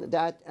carry on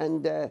that,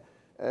 and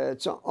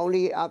so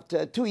only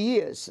after 2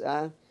 years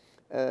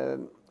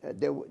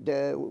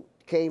there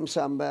came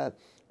some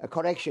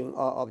correction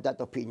of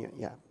that opinion,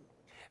 yeah.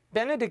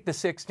 Benedict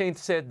XVI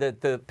said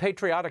that the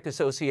Patriotic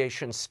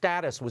Association's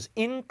status was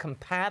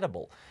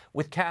incompatible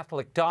with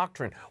Catholic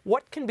doctrine.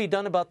 What can be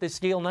done about this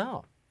deal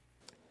now?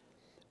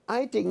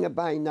 I think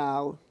by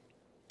now,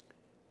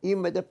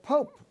 even the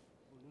Pope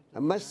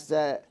must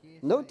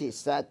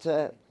notice that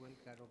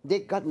they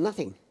got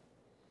nothing.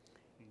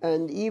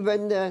 And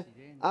even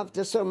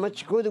after so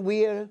much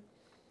goodwill,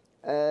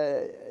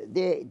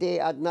 they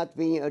are not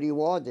being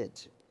rewarded.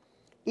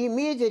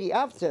 Immediately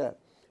after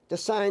the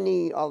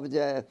signing of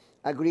the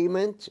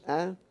agreement,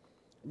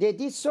 they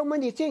did so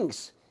many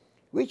things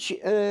which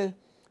were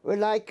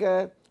like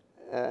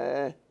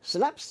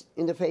slaps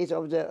in the face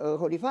of the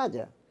Holy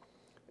Father.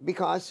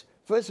 Because,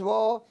 first of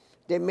all,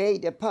 they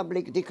made a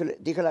public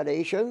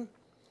declaration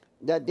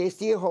that they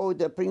still hold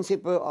the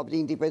principle of the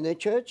independent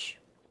church.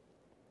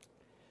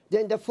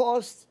 Then they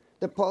forced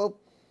the Pope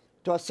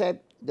to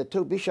accept the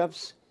two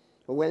bishops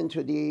who went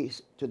to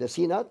the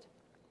synod.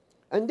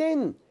 And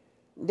then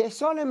they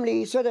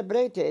solemnly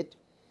celebrated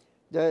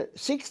the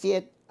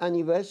 60th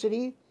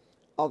anniversary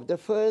of the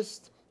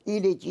first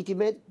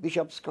illegitimate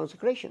bishop's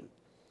consecration.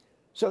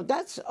 So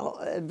that's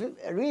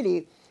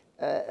really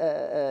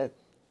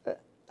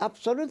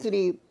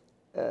absolutely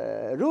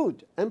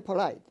rude and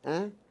polite.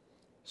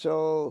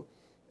 So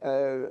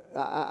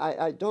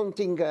I don't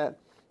think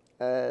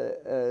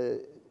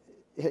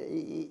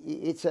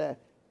it's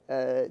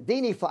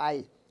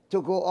dignified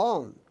to go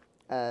on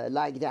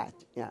like that.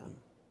 Yeah.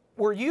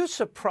 Were you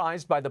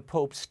surprised by the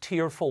Pope's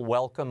tearful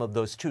welcome of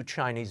those two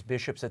Chinese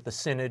bishops at the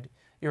Synod,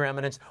 Your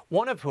Eminence?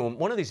 One of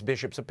these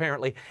bishops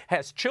apparently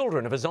has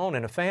children of his own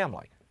and a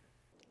family.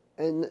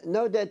 And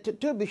know that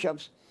two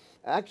bishops,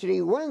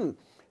 actually one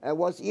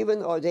was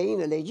even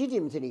ordained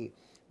legitimately,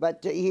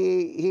 but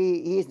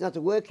he is not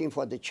working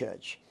for the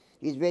church.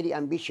 He's very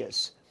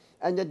ambitious.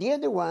 And the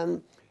other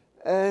one,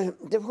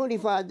 the Holy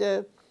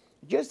Father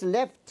just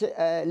lifted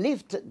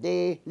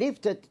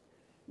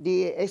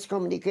the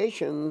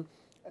excommunication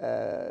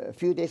a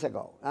few days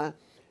ago.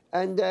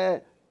 And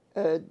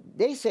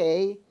they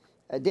say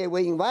they were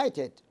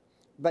invited,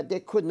 but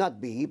they could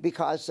not be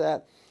because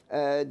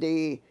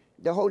the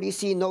Holy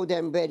See know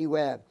them very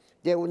well.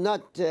 They would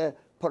not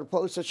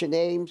propose such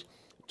names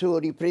to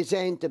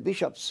represent the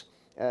bishops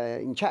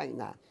in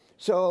China.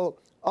 So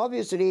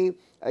obviously,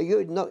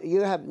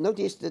 you have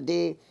noticed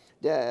the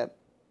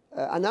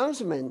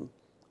announcement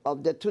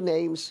of the two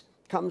names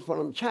comes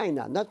from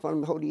China, not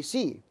from the Holy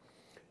See.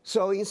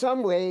 So in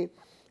some way,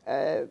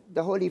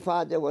 the Holy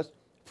Father was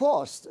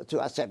forced to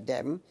accept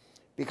them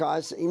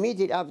because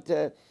immediately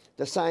after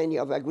the signing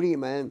of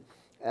agreement,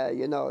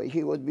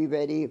 he would be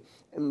very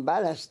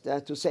embarrassed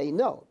to say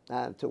no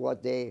to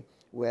what they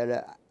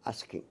were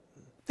asking.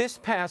 This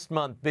past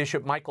month,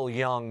 Bishop Michael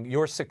Young,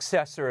 your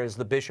successor as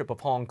the Bishop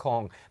of Hong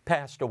Kong,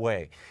 passed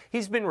away.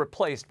 He's been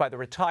replaced by the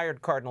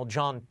retired Cardinal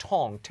John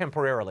Tong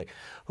temporarily,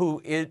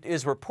 who it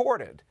is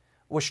reported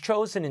was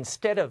chosen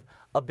instead of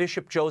a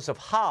Bishop Joseph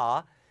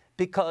Ha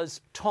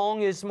because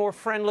Tong is more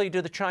friendly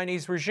to the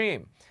Chinese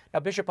regime.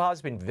 Now, Bishop Ha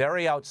has been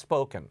very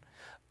outspoken.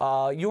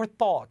 Your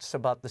thoughts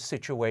about the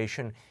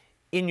situation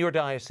in your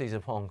Diocese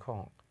of Hong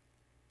Kong?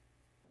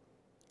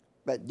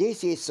 But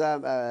this is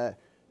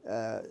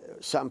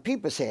some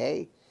people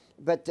say,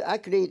 but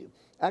actually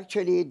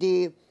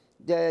the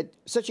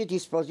such a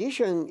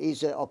disposition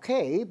is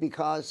okay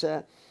because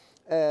a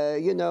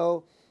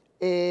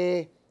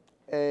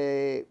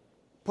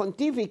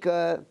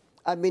pontifical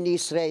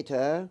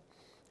administrator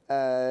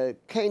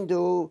can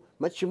do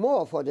much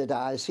more for the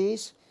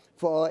diocese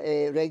for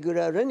a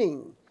regular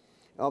running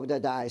of the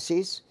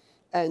diocese,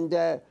 and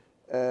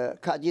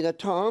Cardinal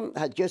Tom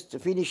had just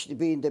finished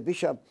being the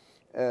bishop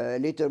a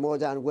little more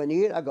than 1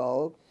 year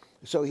ago,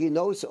 so he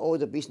knows all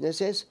the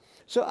businesses.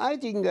 So I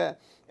think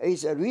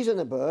it's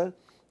reasonable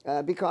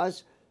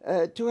because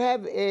to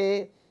have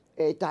a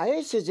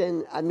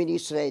diocesan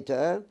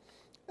administrator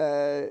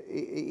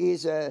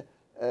is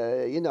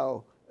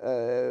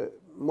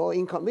more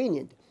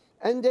inconvenient,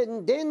 and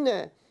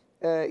then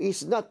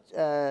it's not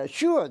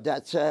sure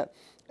that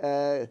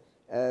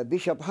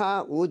Bishop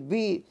Ha would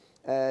be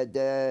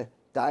the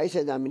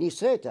diocesan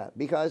administrator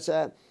because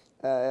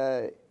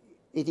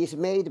it is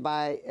made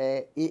by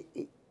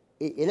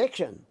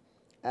election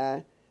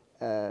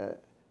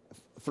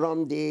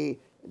from the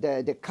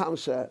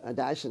council,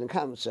 diocesan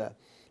council,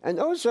 and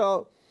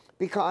also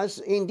because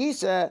in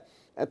this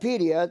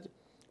period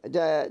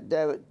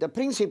the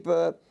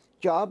principal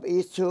job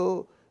is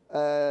to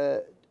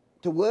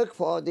work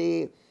for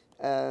the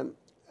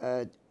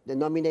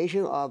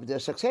nomination of the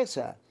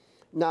successor.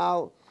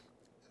 Now,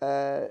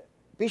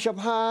 Bishop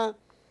Ha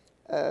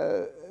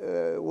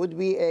would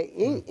be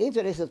an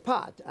interested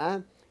part.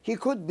 He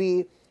could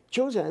be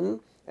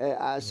chosen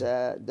as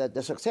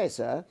the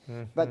successor,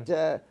 but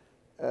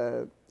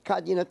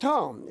Cardinal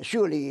Tom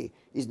surely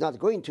is not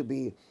going to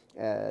be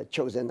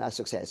chosen as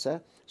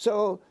successor.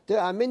 So there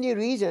are many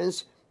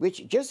reasons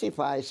which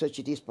justify such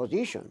a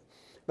disposition.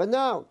 But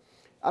now,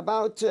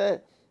 about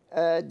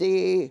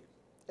the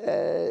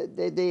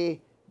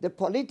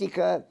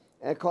political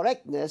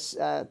correctness,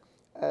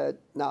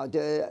 now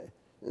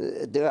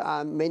there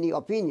are many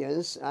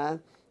opinions,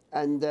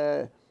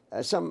 and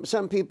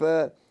some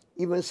people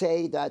even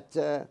say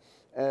that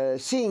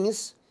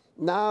since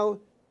now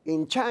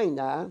in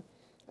China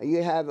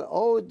you have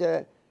all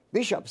the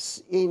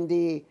bishops in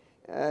the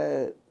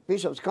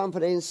bishops'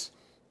 conference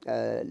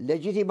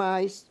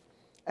legitimized,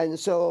 and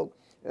so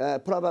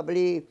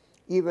probably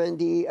even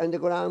the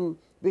underground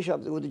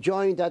bishops would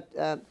join that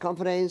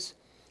conference,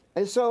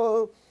 and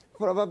so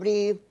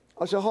probably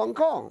also Hong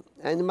Kong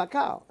and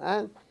Macau,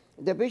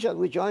 the bishops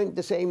would join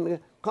the same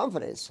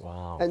conference.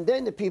 Wow. And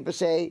then the people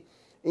say,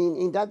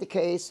 in that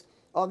case,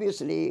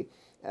 obviously,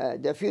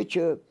 the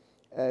future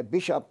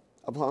Bishop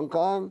of Hong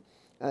Kong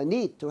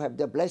need to have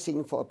the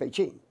blessing for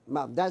Beijing.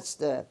 Now, that's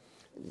the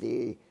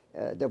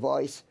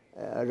voice,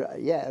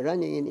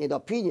 running in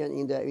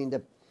opinion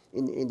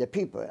in the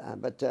people.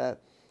 But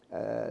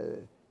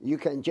you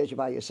can judge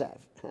by yourself.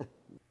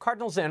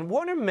 Cardinal Zen,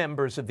 what are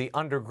members of the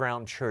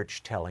underground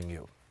church telling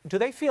you? Do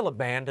they feel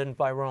abandoned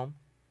by Rome?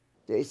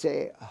 There's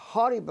a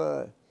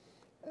horrible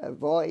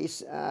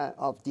voice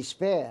of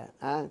despair,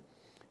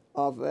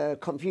 of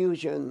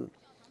confusion.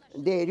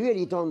 They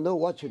really don't know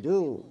what to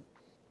do.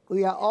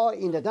 We are all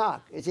in the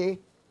dark, you see?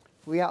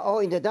 We are all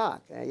in the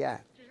dark, yeah.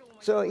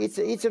 So it's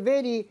a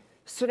very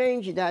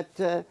strange that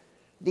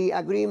the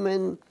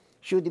agreement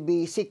should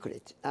be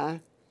secret.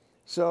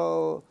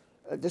 So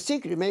the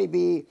secret may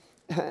be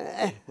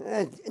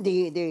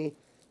they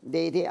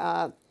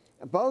are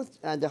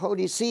both the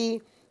Holy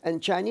See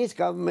and Chinese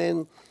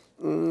government.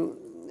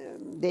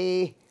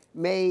 They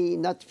may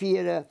not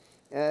feel,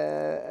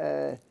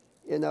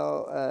 in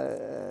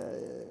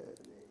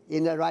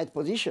the right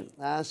position.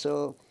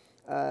 So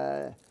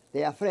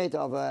they are afraid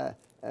of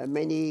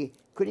many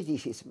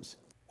criticisms.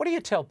 What do you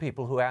tell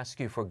people who ask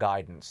you for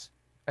guidance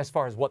as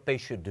far as what they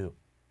should do?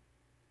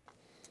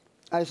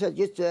 I said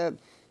just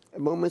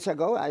moments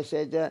ago, I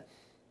said,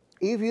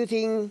 if you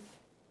think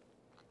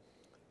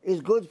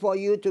it's good for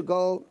you to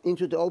go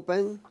into the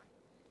open,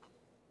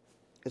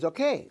 it's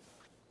okay.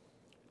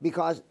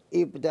 Because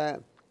if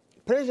the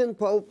present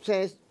Pope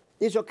says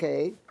it's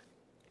okay,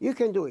 you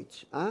can do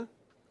it.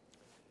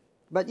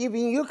 But if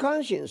in your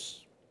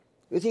conscience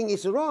you think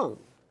it's wrong,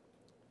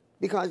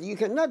 because you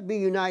cannot be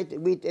united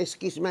with a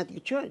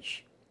schismatic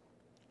church,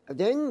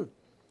 then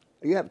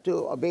you have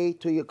to obey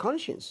to your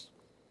conscience.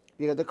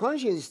 Because the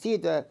conscience is still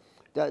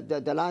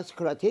the last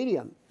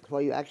criterion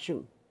for your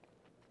action.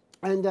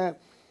 And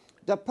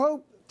the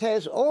Pope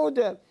tells all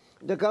the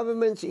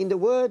governments in the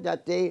world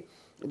that they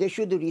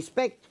should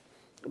respect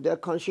the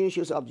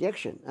conscientious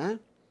objection.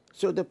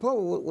 So the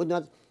Pope would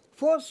not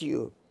force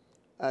you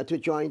to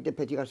join the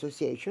particular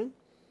association.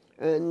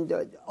 And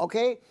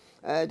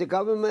the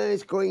government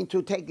is going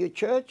to take your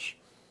church.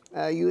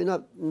 You're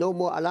not no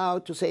more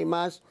allowed to say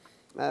Mass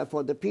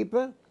for the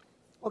people.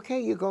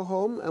 Okay, you go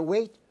home and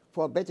wait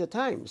for better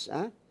times.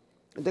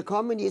 The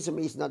communism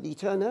is not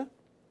eternal.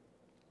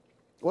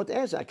 What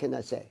else I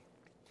cannot say?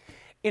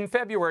 In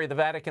February, the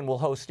Vatican will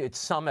host its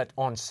summit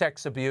on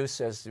sex abuse,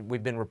 as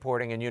we've been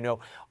reporting, and you know.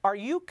 Are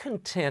you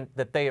content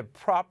that they have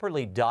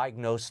properly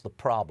diagnosed the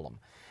problem?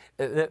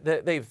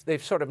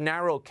 They've sort of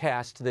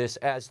narrowcast this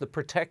as the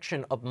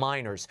protection of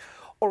minors.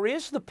 Or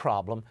is the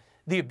problem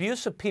the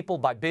abuse of people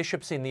by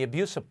bishops and the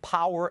abuse of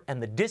power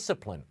and the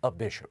discipline of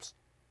bishops?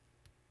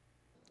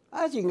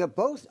 I think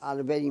both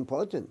are very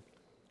important.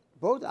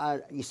 Both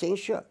are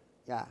essential,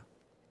 yeah.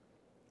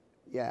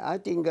 Yeah, I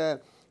think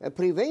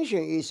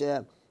prevention is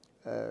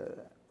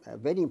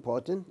very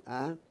important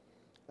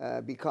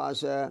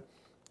because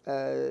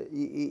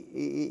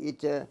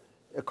it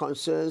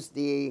concerns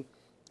the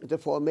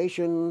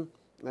formation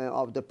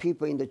of the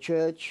people in the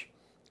church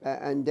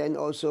and then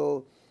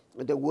also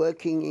the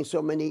working in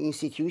so many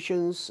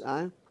institutions.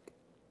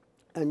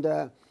 And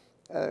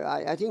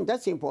I think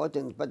that's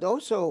important, but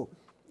also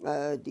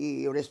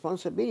the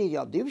responsibility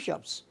of the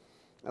bishops.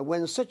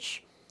 When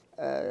such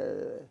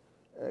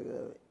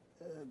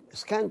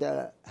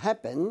scandal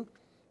happen,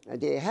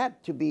 they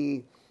have to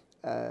be,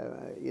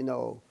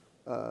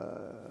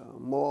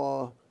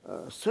 more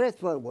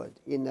straightforward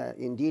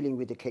in dealing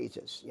with the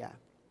cases. Yeah,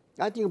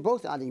 I think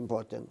both are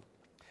important.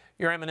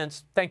 Your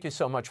Eminence, thank you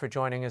so much for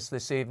joining us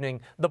this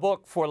evening. The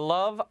book, For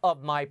Love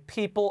of My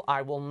People,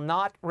 I Will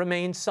Not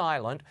Remain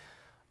Silent,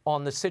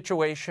 on the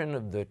situation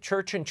of the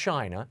Church in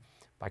China,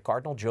 by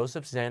Cardinal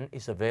Joseph Zen,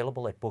 is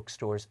available at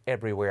bookstores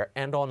everywhere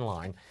and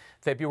online,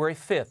 February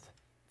 5th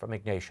from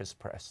Ignatius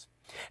Press.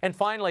 And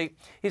finally,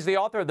 he's the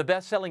author of the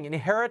best-selling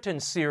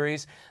Inheritance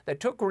series that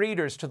took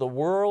readers to the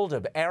world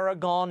of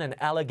Aragon and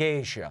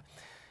Alagaësia.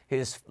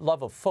 His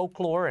love of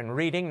folklore and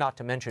reading, not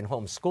to mention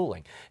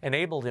homeschooling,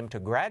 enabled him to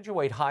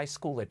graduate high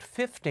school at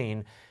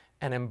 15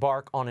 and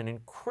embark on an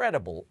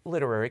incredible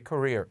literary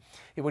career.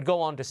 He would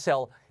go on to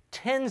sell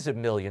tens of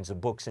millions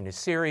of books in his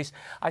series.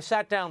 I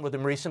sat down with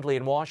him recently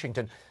in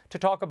Washington to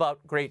talk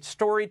about great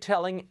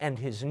storytelling and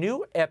his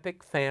new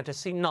epic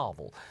fantasy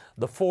novel,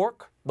 The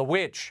Fork, the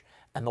Witch,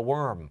 and the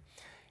Worm.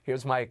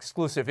 Here's my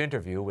exclusive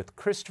interview with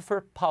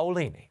Christopher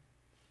Paolini.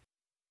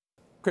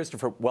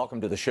 Christopher,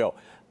 welcome to the show.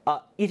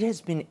 It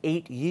has been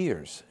 8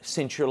 years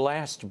since your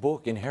last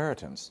book,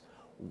 Inheritance.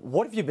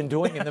 What have you been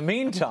doing in the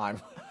meantime?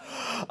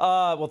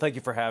 Well, thank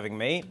you for having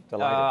me.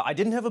 Delighted. I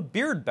didn't have a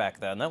beard back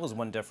then. That was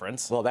one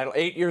difference. Well,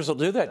 8 years will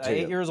do that to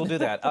you. 8 years will do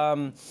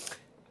that.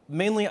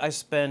 Mainly, I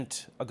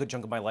spent a good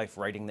chunk of my life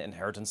writing the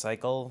Inheritance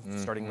Cycle,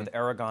 starting with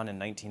Aragon in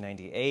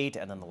 1998,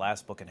 and then the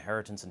last book,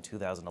 Inheritance, in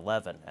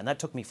 2011. And that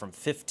took me from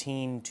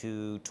 15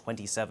 to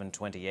 27,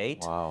 28.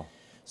 Wow.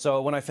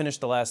 So when I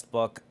finished the last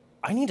book,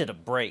 I needed a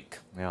break.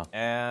 Yeah.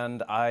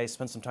 And I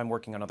spent some time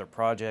working on other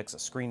projects, a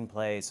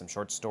screenplay, some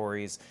short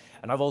stories.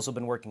 And I've also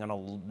been working on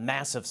a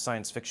massive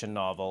science fiction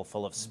novel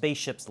full of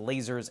spaceships,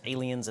 lasers,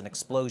 aliens, and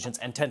explosions,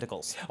 and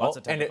tentacles. Lots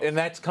of tentacles. And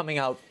that's coming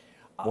out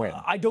when?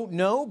 I don't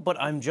know, but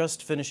I'm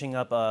just finishing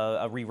up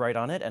a rewrite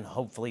on it, and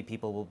hopefully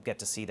people will get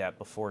to see that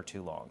before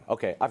too long.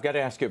 Okay, I've got to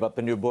ask you about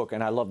the new book,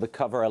 and I love the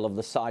cover, I love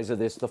the size of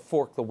this, The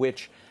Fork, the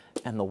Witch,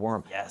 and the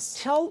Worm. Yes.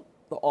 Tell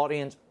the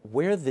audience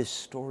where this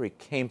story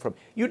came from.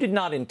 You did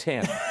not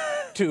intend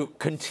to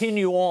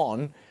continue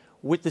on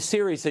with the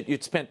series that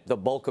you'd spent the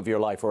bulk of your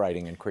life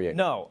writing and creating.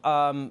 No.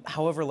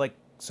 However, like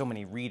so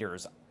many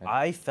readers,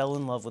 I fell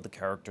in love with the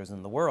characters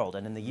in the world,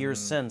 and in the years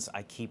since,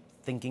 I keep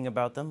thinking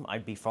about them.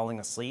 I'd be falling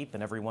asleep,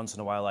 and every once in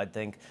a while I'd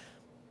think,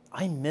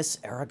 I miss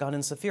Aragon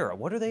and Sapphira.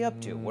 What are they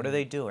up to? What are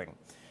they doing?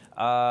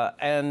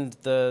 And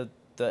the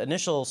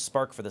initial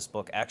spark for this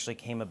book actually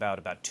came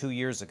about 2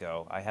 years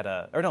ago.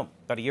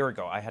 About a year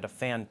ago, I had a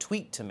fan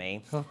tweet to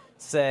me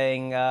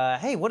saying,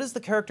 hey, what is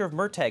the character of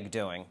Murtagh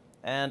doing?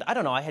 And I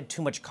don't know, I had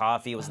too much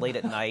coffee, it was late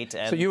at night.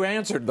 And so you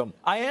answered them.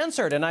 I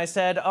answered, and I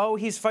said, oh,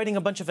 he's fighting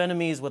a bunch of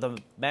enemies with a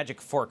magic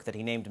fork that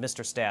he named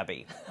Mr.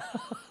 Stabby.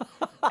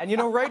 And you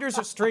know, writers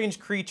are strange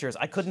creatures.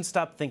 I couldn't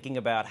stop thinking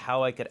about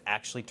how I could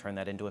actually turn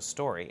that into a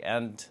story.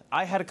 And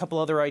I had a couple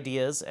other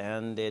ideas,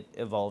 and it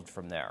evolved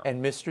from there.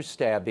 And Mr.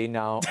 Stabby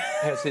now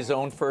has his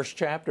own first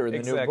chapter in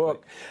the new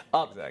book.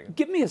 Exactly.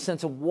 Give me a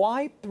sense of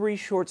why 3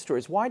 short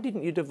stories? Why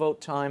didn't you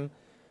devote time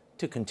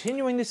to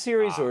continuing the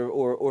series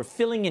or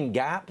filling in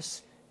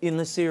gaps in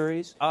the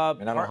series? And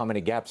I don't know how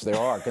many gaps there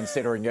are,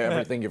 considering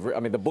everything you've...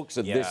 I mean, the books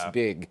are this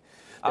big.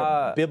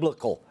 They're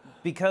biblical.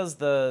 Because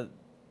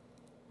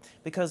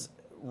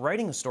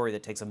writing a story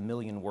that takes 1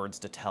 million words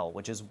to tell,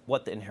 which is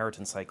what the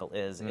Inheritance Cycle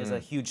is a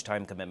huge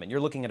time commitment. You're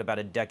looking at about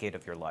a decade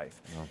of your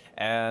life.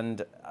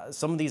 And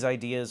some of these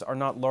ideas are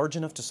not large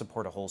enough to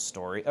support a whole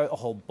story, a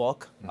whole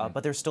book,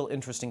 but they're still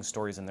interesting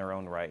stories in their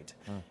own right.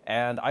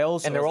 And I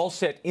also... And they're all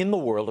set in the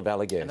world of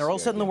Alagaësia. And they're all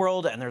set in the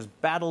world, and there's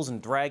battles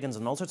and dragons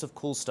and all sorts of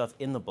cool stuff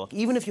in the book.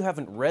 Even if you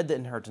haven't read the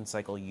Inheritance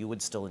Cycle, you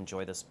would still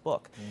enjoy this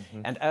book.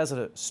 And as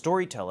a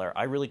storyteller,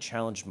 I really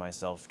challenged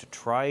myself to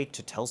try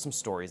to tell some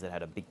stories that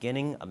had a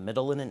beginning, a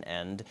middle, and an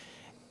end,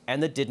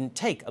 and that didn't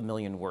take 1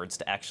 million words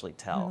to actually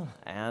tell.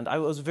 And I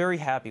was very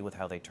happy with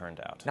how they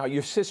turned out. Now,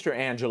 your sister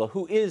Angela,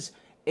 who is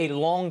a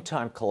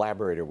longtime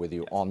collaborator with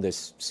you on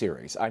this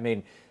series, I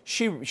mean,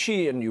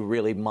 she and you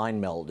really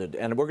mind melded,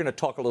 and we're going to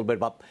talk a little bit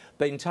about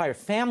the entire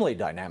family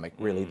dynamic,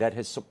 really, that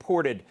has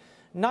supported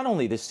not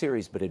only this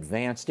series, but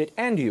advanced it,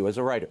 and you as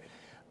a writer.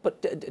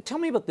 But tell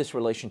me about this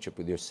relationship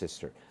with your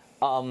sister.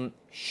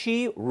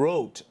 She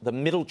wrote the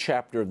middle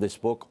chapter of this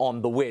book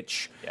on the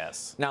witch.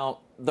 Yes.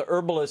 Now, the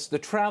herbalist, the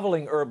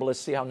traveling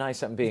herbalist, see how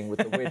nice I'm being with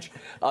the witch,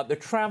 the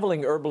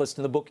traveling herbalist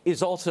in the book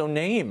is also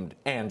named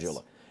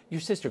Angela. Yes. Your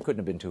sister couldn't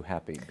have been too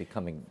happy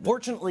becoming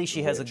Fortunately,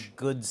 she has a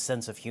good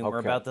sense of humor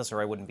about this, or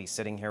I wouldn't be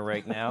sitting here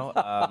right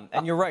now.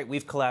 And you're right,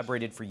 we've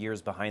collaborated for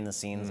years behind the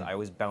scenes. I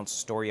always bounce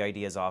story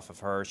ideas off of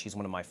her. She's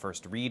one of my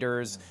first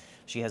readers.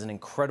 She has an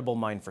incredible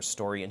mind for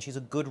story, and she's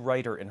a good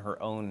writer in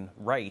her own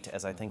right,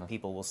 as I think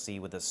people will see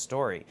with this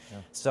story.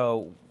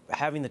 So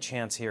having the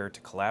chance here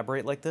to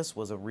collaborate like this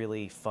was a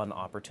really fun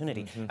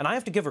opportunity. And I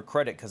have to give her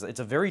credit, because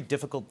it's a very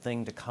difficult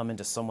thing to come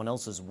into someone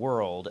else's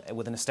world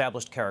with an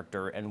established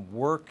character and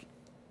work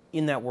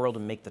in that world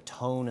and make the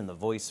tone and the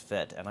voice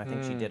fit, and I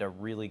think she did a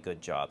really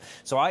good job.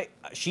 So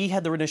she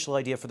had the initial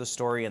idea for the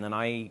story, and then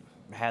I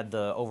had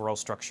the overall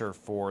structure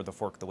for The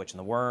Fork, the Witch, and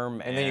the Worm.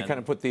 And then you kind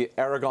of put the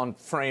Aragon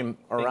frame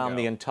around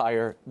the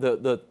entire,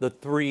 the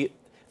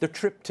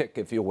triptych,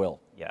 if you will.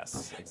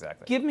 Yes,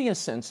 exactly. Give me a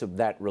sense of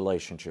that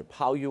relationship,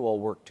 how you all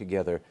work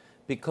together,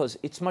 because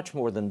it's much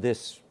more than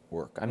this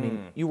work. I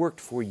mean, you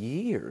worked for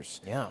years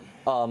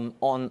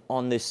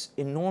on this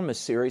enormous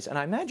series, and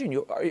I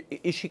imagine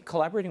is she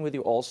collaborating with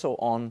you also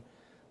on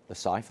the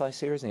sci-fi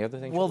series and the other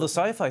things? Well, the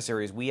sci-fi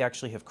series, we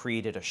actually have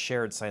created a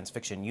shared science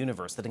fiction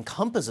universe that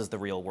encompasses the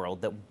real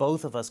world that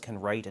both of us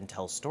can write and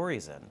tell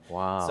stories in.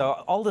 Wow. So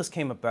all this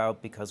came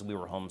about because we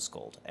were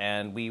homeschooled,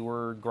 and we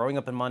were growing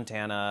up in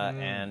Montana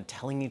and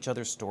telling each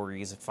other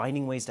stories,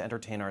 finding ways to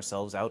entertain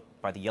ourselves out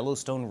by the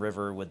Yellowstone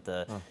River with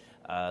the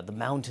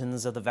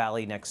mountains of the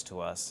valley next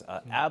to us.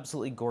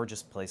 Absolutely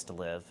gorgeous place to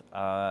live.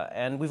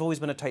 And we've always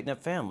been a tight-knit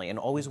family and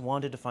always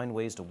wanted to find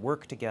ways to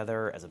work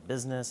together as a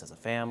business, as a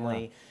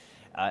family,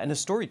 and as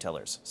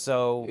storytellers.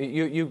 So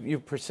you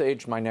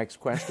presaged my next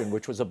question,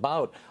 which was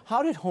about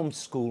how did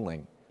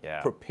homeschooling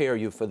prepare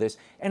you for this?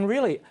 And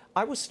really,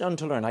 I was stunned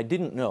to learn, I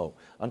didn't know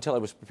until I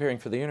was preparing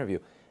for the interview,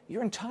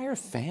 your entire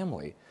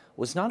family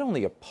was not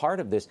only a part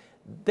of this,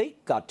 they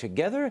got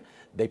together,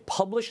 they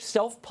published,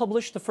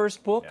 self-published the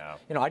first book. Yeah.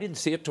 You know, I didn't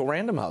see it till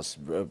Random House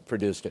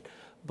produced it.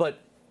 But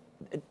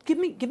give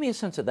me a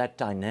sense of that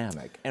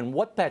dynamic and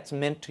what that's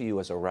meant to you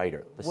as a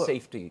writer, the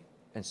safety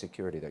and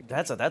security that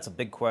that's a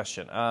big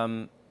question.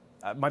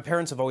 My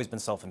parents have always been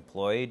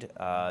self-employed.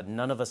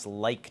 None of us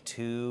like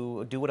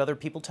to do what other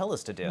people tell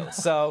us to do.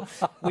 So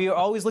we are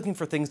always looking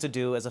for things to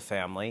do as a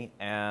family.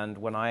 And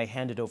when I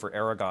handed over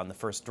Aragon, the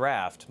first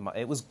draft,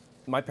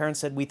 my parents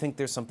said, we think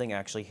there's something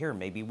actually here.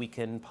 Maybe we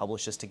can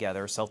publish this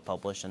together,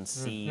 self-publish, and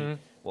see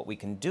what we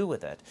can do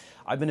with it.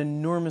 I've been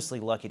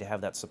enormously lucky to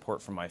have that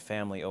support from my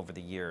family over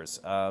the years.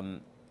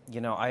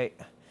 You know,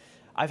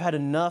 I've had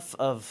enough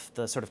of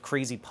the sort of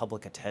crazy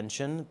public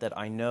attention that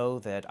I know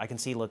that I can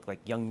see, look, like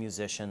young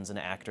musicians and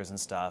actors and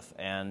stuff,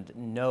 and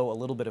know a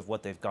little bit of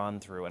what they've gone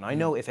through. And I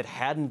know if it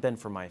hadn't been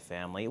for my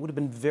family, it would have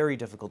been very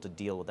difficult to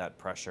deal with that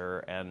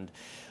pressure, and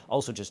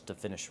also just to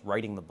finish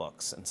writing the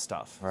books and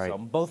stuff. Right. So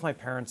both my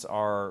parents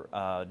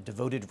are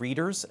devoted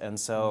readers, and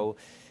so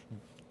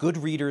good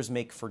readers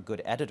make for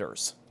good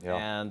editors. Yeah.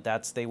 And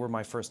they were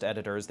my first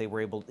editors. They were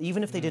able,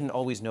 even if they didn't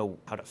always know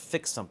how to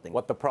fix something,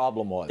 what the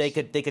problem was. They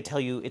could tell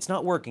you, it's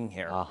not working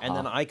here. And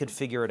then I could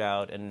figure it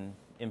out and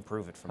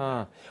improve it from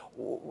there.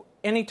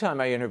 Anytime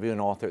I interview an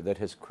author that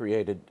has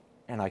created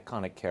an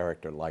iconic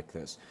character like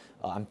this,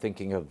 I'm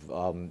thinking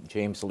of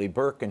James Lee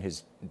Burke and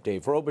his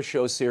Dave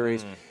Robichaux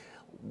series.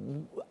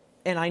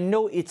 And I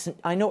know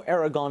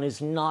Aragon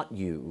is not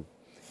you,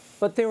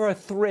 but there are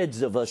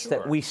threads of us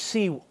that we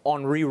see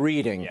on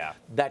rereading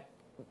that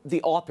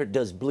the author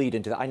does bleed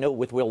into. I know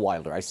with Will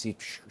Wilder, I see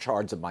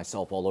shards of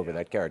myself all over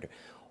that character.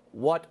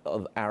 What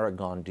of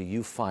Aragon do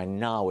you find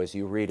now as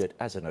you read it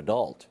as an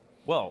adult?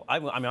 Well, I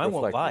mean, I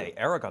won't lie.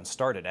 Aragon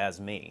started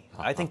as me.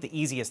 I think the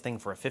easiest thing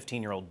for a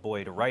 15-year-old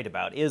boy to write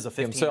about is a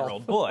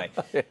 15-year-old boy.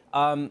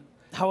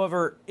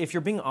 However, if you're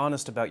being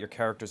honest about your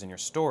characters and your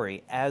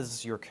story,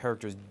 as your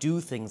characters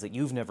do things that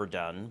you've never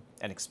done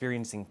and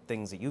experiencing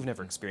things that you've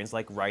never experienced,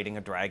 like riding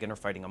a dragon or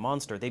fighting a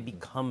monster, they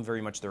become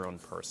very much their own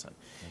person.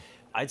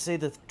 I'd say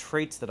the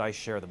traits that I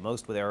share the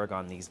most with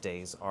Aragon these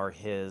days are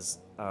his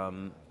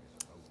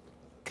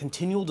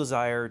continual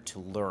desire to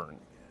learn,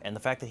 and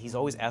the fact that he's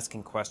always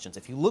asking questions.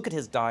 If you look at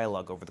his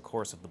dialogue over the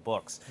course of the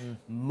books,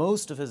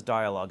 most of his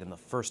dialogue in the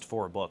first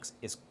 4 books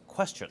is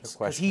questions,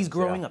 because he's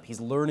growing up,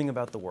 he's learning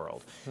about the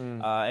world,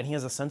 and he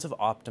has a sense of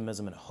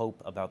optimism and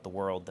hope about the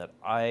world that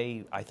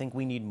I think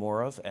we need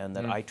more of, and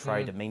that I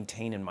try to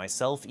maintain in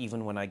myself,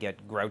 even when I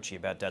get grouchy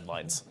about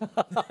deadlines.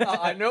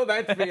 I know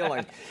that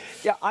feeling.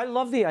 Yeah, I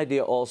love the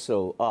idea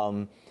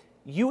also.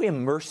 You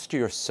immersed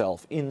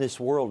yourself in this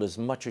world as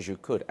much as you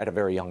could at a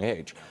very young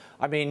age.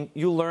 I mean,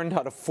 you learned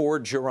how to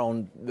forge your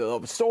own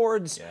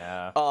swords,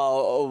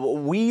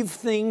 weave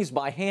things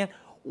by hand.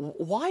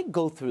 Why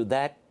go through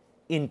that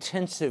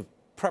intensive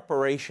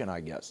preparation, I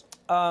guess?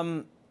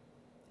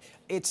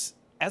 It's,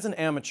 as an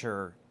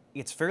amateur,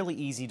 it's fairly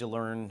easy to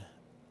learn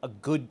a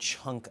good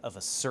chunk of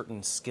a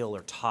certain skill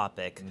or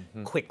topic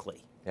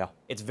quickly. Yeah.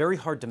 It's very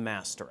hard to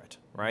master it,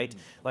 right?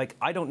 Like,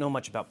 I don't know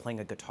much about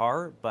playing a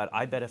guitar, but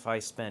I bet if I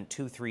spent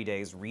 2-3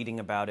 days reading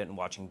about it and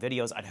watching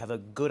videos, I'd have a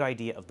good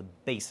idea of the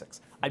basics.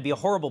 I'd be a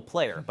horrible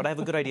player, but I have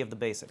a good idea of the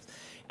basics.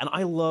 And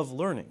I love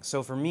learning.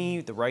 So for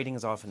me, the writing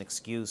is often an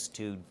excuse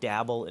to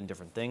dabble in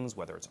different things,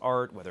 whether it's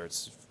art, whether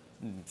it's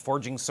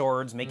forging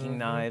swords, making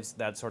knives,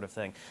 that sort of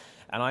thing.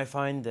 And I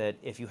find that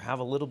if you have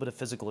a little bit of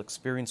physical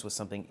experience with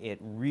something, it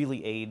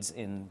really aids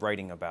in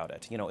writing about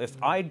it. You know, if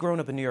I'd grown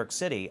up in New York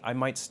City, I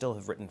might still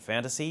have written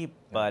fantasy,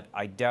 but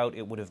I doubt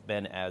it would have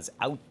been as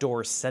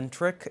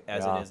outdoor-centric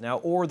as it is now,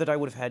 or that I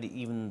would have had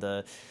even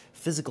the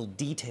physical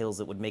details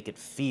that would make it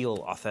feel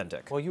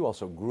authentic. Well, you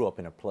also grew up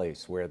in a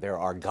place where there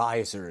are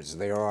geysers,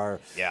 there are,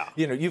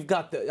 you know, you've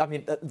got the, I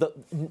mean, the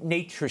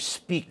nature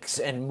speaks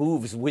and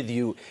moves with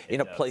you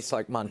in a place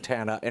like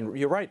Montana, and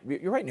you're right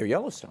near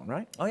Yellowstone,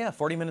 right? Oh yeah,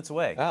 40 minutes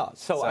away. Yeah,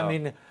 so I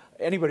mean,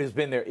 anybody who's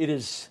been there, it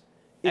is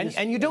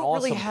and you don't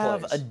really have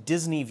place. a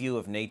Disney view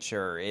of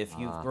nature if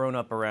you've grown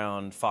up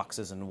around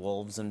foxes and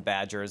wolves and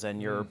badgers,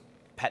 and your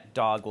pet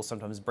dog will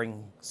sometimes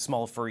bring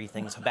small furry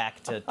things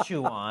back to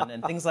chew on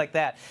and things like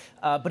that.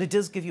 But it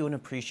does give you an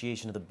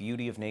appreciation of the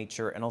beauty of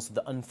nature and also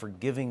the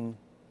unforgiving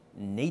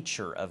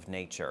nature of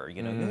nature.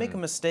 You know, you make a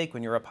mistake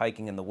when you're up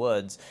hiking in the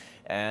woods,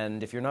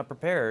 and if you're not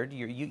prepared,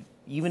 you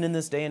even in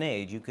this day and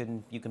age, you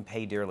can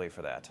pay dearly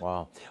for that.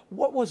 Wow.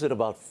 What was it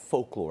about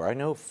folklore? I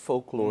know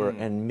folklore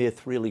and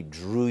myth really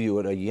drew you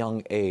at a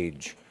young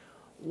age.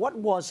 What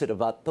was it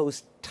about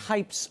those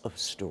types of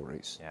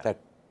stories that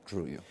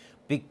drew you?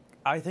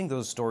 I think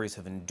those stories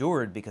have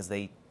endured because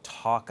they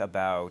talk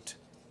about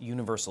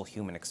universal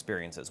human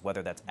experiences,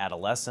 whether that's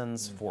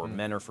adolescence for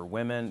men or for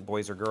women,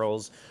 boys or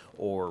girls,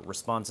 or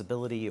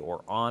responsibility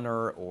or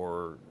honor,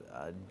 or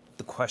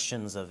the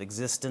questions of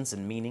existence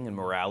and meaning and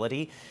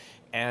morality.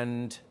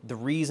 And the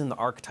reason the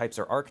archetypes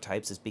are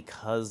archetypes is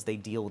because they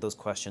deal with those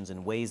questions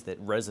in ways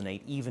that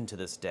resonate even to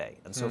this day.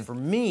 And so for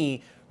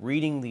me,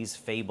 reading these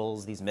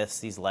fables, these myths,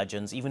 these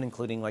legends, even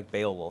including like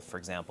Beowulf, for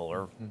example,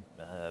 or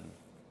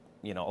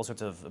all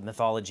sorts of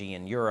mythology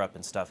in Europe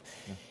and stuff.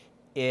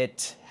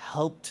 It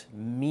helped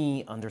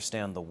me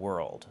understand the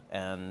world,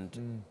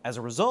 and as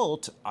a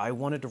result, I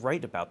wanted to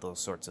write about those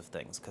sorts of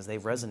things because they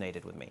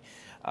resonated with me.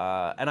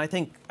 And I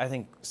think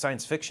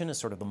science fiction is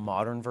sort of the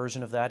modern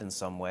version of that in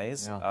some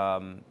ways,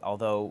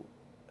 although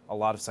a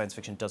lot of science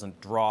fiction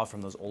doesn't draw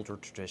from those older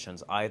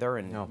traditions either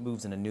and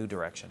moves in a new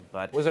direction.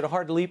 But was it a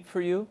hard leap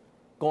for you,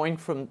 going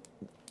from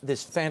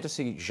this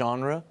fantasy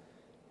genre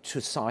to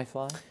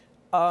sci-fi?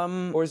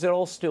 Or is it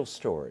all still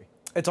story?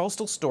 It's all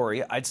still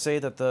story. I'd say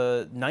that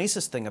the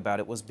nicest thing about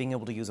it was being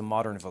able to use a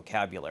modern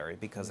vocabulary,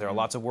 because there are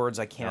lots of words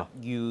I can't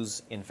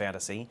use in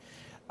fantasy.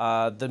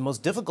 The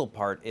most difficult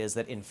part is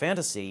that in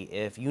fantasy,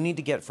 if you need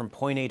to get from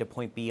point A to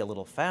point B a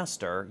little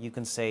faster, you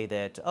can say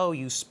that, oh,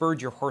 you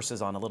spurred your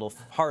horses on a little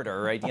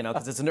harder, right?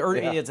 Because it's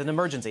an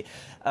emergency.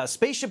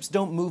 Spaceships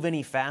don't move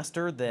any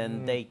faster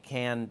than they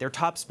can. Their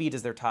top speed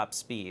is their top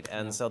speed,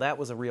 and so that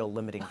was a real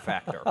limiting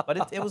factor.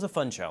 But it was a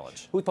fun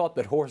challenge. Who thought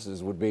that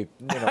horses would be,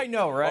 I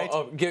know, right?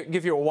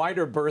 Give you a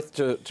wider berth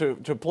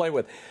to play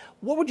with.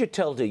 What would you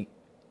tell to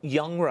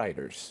young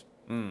writers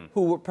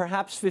who were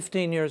perhaps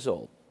 15 years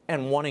old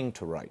and wanting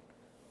to write?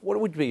 What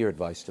would be your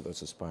advice to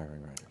those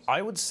aspiring writers?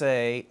 I would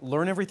say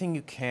learn everything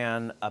you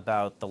can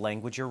about the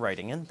language you're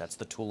writing in. That's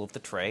the tool of the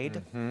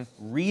trade.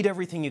 Read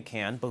everything you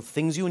can, both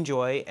things you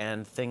enjoy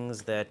and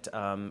things that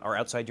are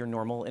outside your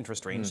normal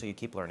interest range, so you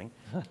keep learning.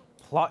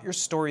 Plot your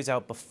stories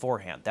out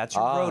beforehand. That's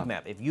your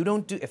roadmap.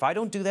 If I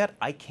don't do that,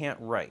 I can't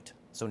write.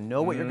 So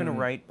know what you're going to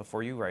write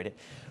before you write it.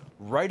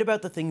 Write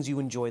about the things you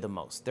enjoy the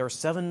most. There are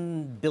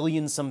 7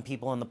 billion some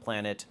people on the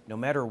planet. No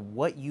matter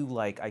what you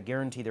like, I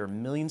guarantee there are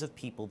millions of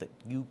people that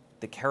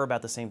care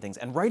about the same things.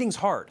 And writing's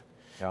hard.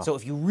 So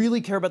if you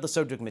really care about the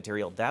subject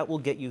material, that will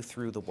get you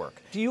through the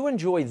work. Do you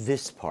enjoy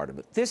this part of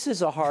it? This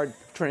is a hard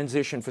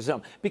transition for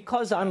some.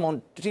 Because I'm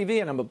on TV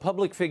and I'm a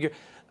public figure,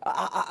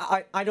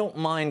 I don't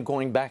mind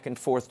going back and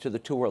forth to the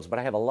two worlds. But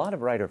I have a lot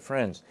of writer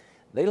friends.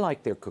 They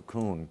like their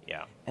cocoon,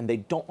 and they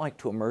don't like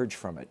to emerge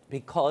from it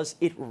because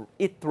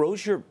it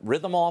throws your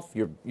rhythm off,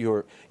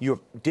 your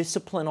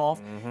discipline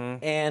off,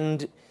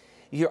 and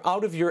you're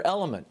out of your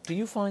element. Do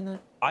you find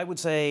that? I would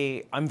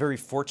say I'm very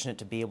fortunate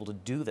to be able to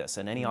do this,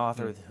 and any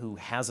author who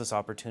has this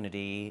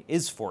opportunity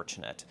is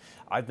fortunate.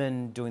 I've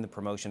been doing the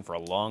promotion for a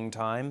long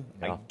time.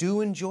 I do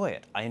enjoy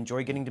it. I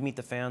enjoy getting to meet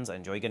the fans. I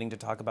enjoy getting to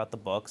talk about the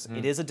books.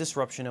 It is a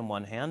disruption in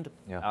one hand,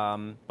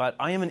 but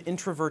I am an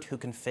introvert who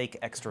can fake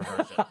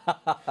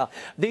extroversion.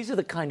 These are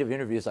the kind of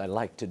interviews I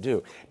like to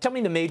do. Tell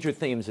me the major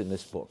themes in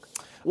this book.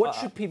 What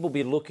should people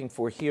be looking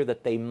for here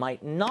that they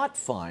might not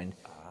find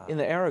in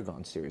the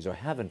Aragon series or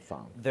haven't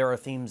found? There are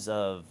themes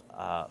of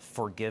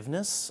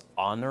forgiveness,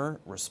 honor,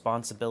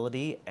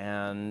 responsibility,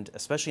 and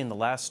especially in the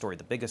last story,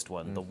 the biggest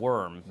one, the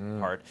worm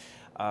part,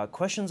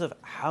 questions of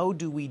how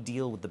do we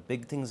deal with the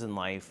big things in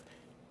life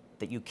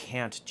that you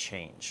can't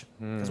change.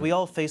 Because we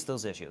all face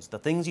those issues. The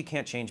things you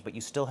can't change, but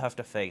you still have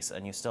to face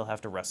and you still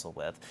have to wrestle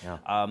with.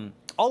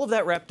 All of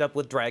that wrapped up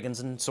with dragons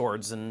and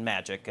swords and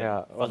magic.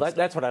 And well,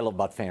 that's what I love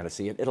about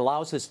fantasy. It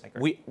allows us,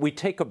 we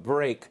take a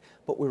break,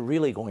 but we're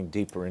really going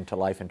deeper into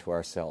life, into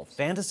ourselves.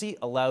 Fantasy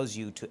allows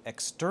you to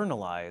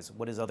externalize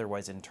what is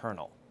otherwise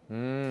internal.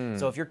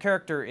 So if your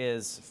character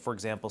is, for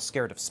example,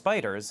 scared of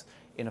spiders,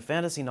 in a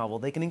fantasy novel,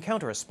 they can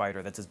encounter a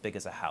spider that's as big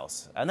as a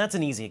house. And that's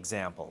an easy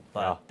example,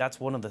 but that's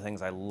one of the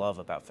things I love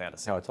about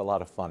fantasy. No, it's a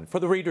lot of fun for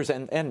the readers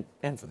and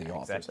for the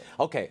authors.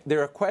 Okay,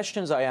 there are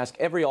questions I ask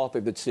every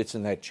author that sits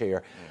in that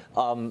chair.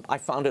 I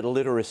founded a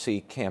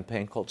literacy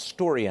campaign called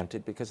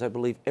Storyented because I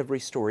believe every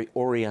story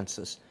orients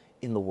us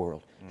in the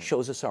world,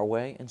 shows us our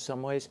way in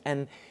some ways,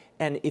 and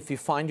if you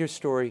find your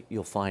story,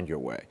 you'll find your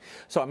way.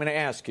 So I'm going to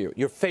ask you,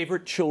 your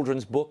favorite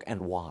children's book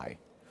and why?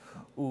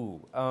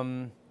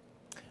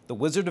 The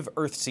Wizard of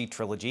Earthsea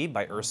trilogy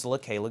by Ursula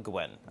K. Le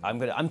Guin.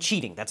 I'm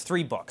cheating. That's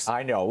 3 books.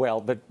 I know.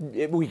 Well, but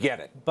we get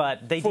it.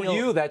 But for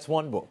you, that's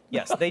 1 book.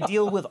 Yes, they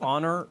deal with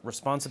honor,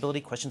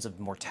 responsibility, questions of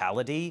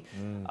mortality,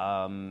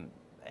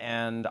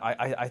 and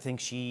I think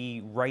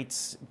she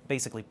writes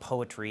basically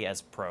poetry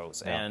as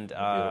prose. And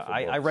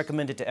I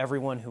recommend it to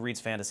everyone who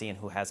reads fantasy and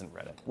who hasn't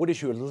read it. What is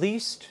your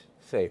least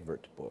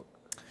favorite book?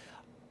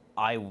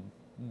 I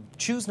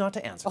choose not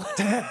to answer.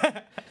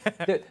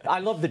 I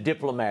love the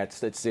diplomats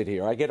that sit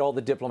here. I get all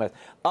the diplomats.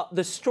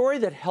 The story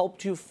that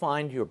helped you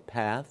find your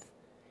path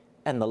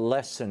and the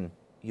lesson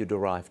you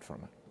derived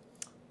from it.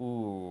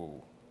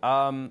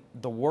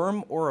 The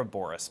Worm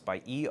Ouroboros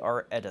by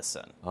E.R.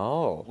 Edison.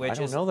 Oh, I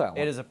don't know that one.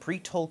 It is a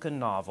pre-Tolkien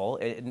novel,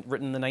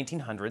 written in the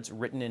 1900s,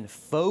 written in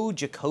faux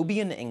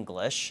Jacobean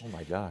English. Oh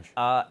my gosh.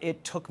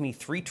 It took me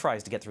 3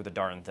 tries to get through the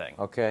darn thing.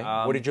 Okay.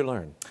 What did you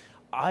learn?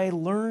 I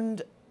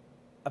learned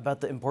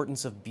about the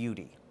importance of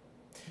beauty.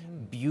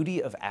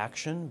 Beauty of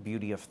action,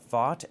 beauty of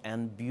thought,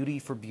 and beauty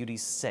for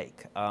beauty's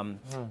sake.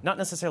 Not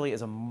necessarily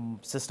as a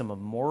system of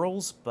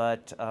morals,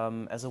 but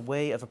as a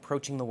way of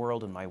approaching the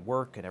world in my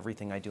work and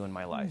everything I do in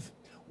my life.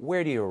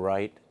 Where do you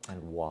write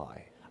and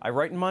why? I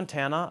write in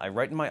Montana, I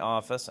write in my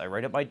office, I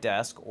write at my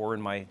desk or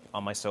on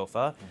my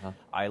sofa.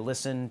 I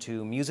listen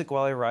to music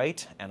while I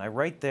write, and I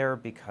write there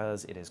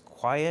because it is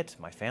quiet,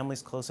 my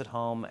family's close at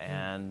home,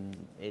 and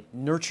it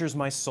nurtures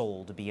my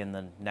soul to be in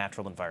the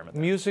natural environment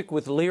there. Music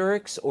with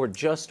lyrics or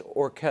just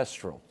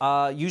orchestral?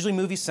 Usually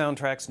movie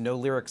soundtracks, no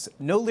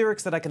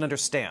lyrics that I can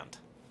understand.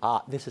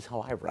 This is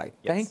how I write.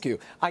 Yes. Thank you.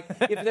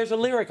 If there's a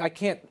lyric, I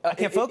can't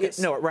focus.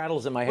 No, it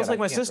rattles in my head. It's like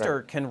my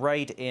sister can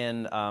write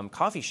in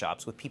coffee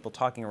shops with people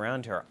talking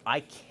around her. I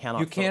cannot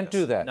You can't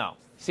do that. No.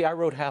 See, I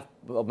wrote half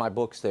of my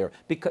books there.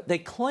 Because they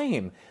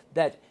claim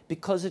that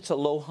because it's a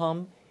low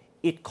hum,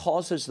 it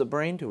causes the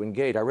brain to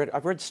engage.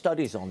 I've read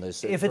studies on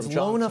this. If it's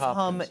low enough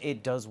hum,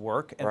 it does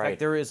work. In fact,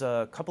 there is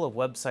a couple of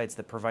websites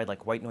that provide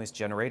like white noise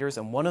generators,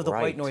 and one of the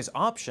white noise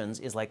options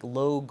is like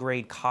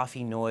low-grade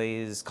coffee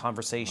noise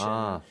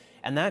conversation.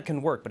 And that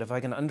can work, but if I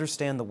can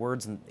understand the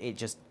words, it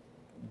just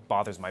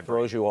bothers my brain.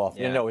 Throws you off.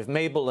 Yeah. You know, if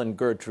Mabel and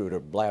Gertrude are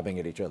blabbing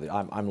at each other,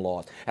 I'm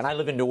lost. And I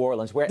live in New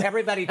Orleans, where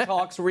everybody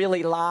talks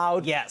really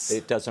loud. Yes.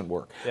 It doesn't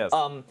work. Yes.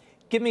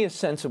 Give me a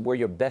sense of where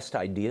your best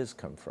ideas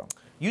come from.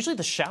 Usually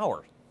the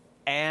shower,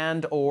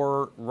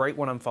 or right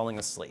when I'm falling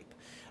asleep.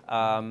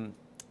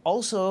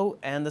 Also,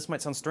 and this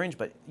might sound strange,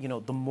 but you know,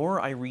 the more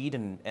I read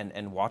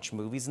and watch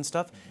movies and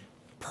stuff,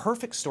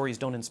 perfect stories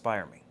don't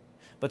inspire me.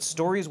 But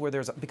stories where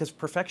because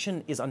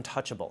perfection is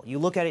untouchable. You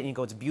look at it and you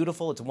go, it's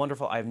beautiful, it's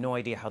wonderful, I have no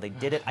idea how they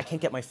did it, I can't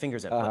get my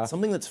fingers in it. But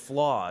something that's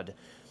flawed,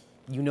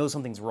 you know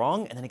something's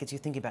wrong, and then it gets you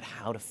thinking about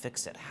how to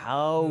fix it,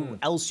 how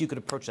else you could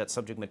approach that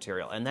subject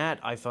material. And that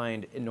I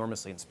find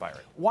enormously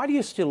inspiring. Why do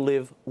you still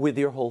live with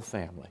your whole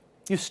family?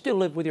 You still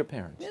live with your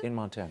parents in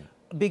Montana?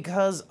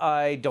 Because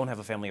I don't have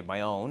a family of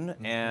my own,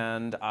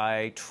 and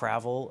I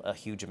travel a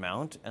huge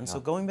amount, and so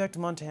going back to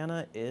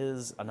Montana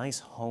is a nice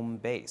home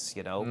base,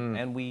 you know,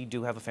 and we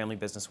do have a family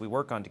business we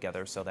work on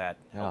together, so that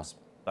helps.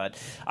 But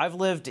I've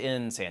lived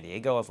in San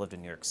Diego, I've lived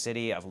in New York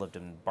City, I've lived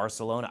in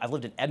Barcelona, I've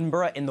lived in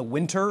Edinburgh in the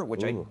winter,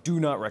 which I do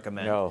not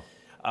recommend. No.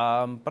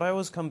 But I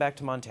always come back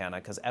to Montana,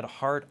 because at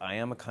heart, I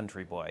am a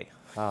country boy.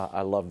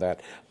 I love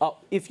that.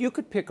 If you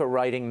could pick a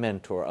writing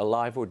mentor,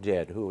 alive or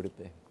dead, who would it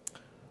be?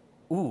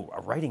 Ooh,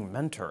 a writing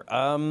mentor.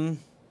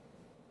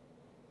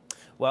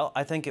 Well,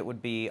 I think it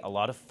would be a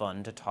lot of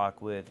fun to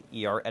talk with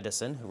E.R.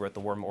 Edison, who wrote The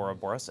Worm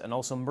Ouroboros, and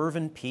also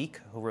Mervyn Peake,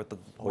 who wrote the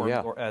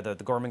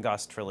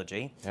Gormenghast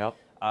trilogy. Yep.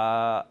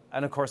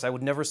 And of course, I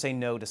would never say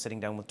no to sitting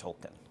down with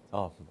Tolkien.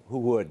 Oh, who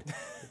would?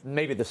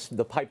 Maybe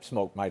the pipe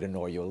smoke might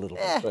annoy you a little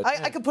bit. But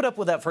I could put up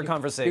with that for a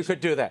conversation. You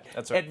could do that.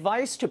 That's right.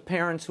 Advice to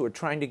parents who are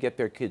trying to get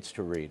their kids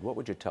to read, what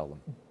would you tell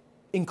them?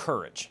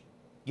 Encourage.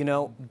 You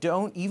know,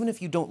 even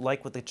if you don't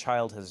like what your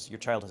child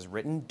has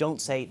written, don't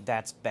say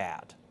that's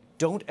bad.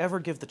 Don't ever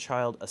give the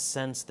child a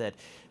sense that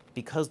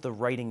because the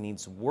writing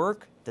needs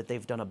work, that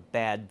they've done a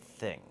bad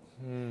thing.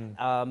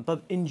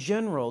 But in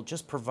general,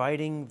 just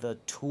providing the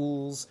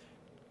tools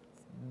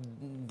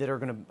that are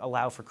going to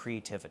allow for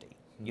creativity.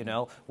 You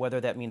know,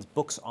 whether that means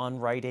books on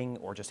writing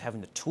or just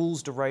having the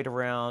tools to write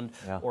around,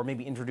 or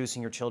maybe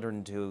introducing your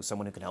children to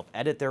someone who can help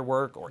edit their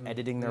work or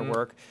editing their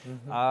work.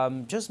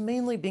 Just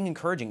mainly being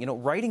encouraging. You know,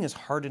 writing is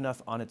hard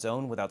enough on its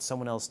own without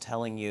someone else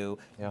telling you,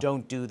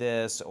 don't do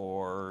this,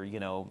 or, you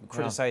know,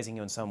 criticizing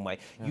you in some way.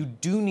 You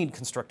do need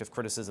constructive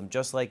criticism,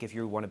 just like if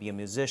you want to be a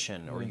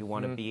musician or you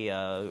want to be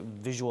a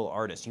visual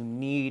artist. You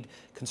need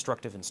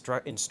constructive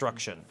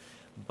instruction.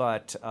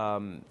 But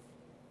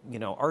you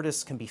know,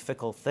 artists can be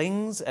fickle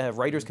things,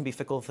 writers can be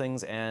fickle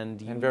things, and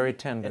very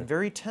tender. And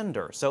very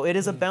tender. So it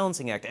is a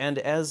balancing act. And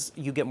as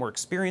you get more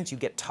experience, you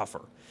get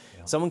tougher.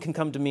 Someone can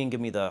come to me and give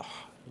me the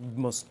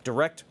most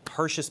direct,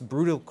 harshest,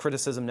 brutal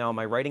criticism now in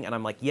my writing, and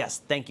I'm like,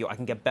 yes, thank you, I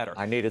can get better.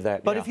 I needed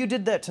that. But if you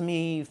did that to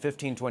me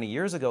 15, 20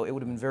 years ago, it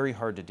would have been very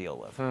hard to deal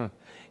with.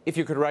 If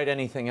you could write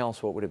anything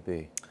else, what would it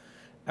be?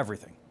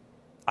 Everything.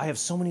 I have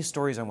so many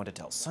stories I want to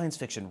tell. Science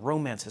fiction,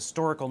 romance,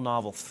 historical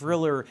novel,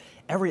 thriller,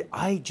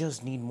 I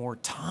just need more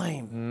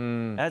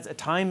time.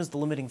 Time is the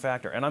limiting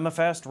factor. And I'm a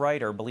fast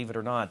writer, believe it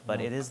or not,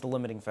 but it is the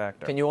limiting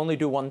factor. Can you only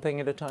do one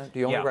thing at a time? Do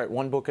you only write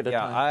one book at a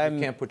time?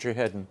 You can't put your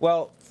head in.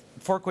 Well,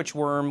 Forkwitch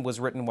Worm was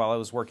written while I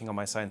was working on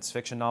my science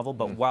fiction novel,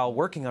 but while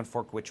working on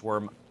Forkwitch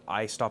Worm,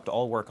 I stopped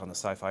all work on the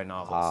sci-fi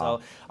novel.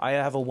 So I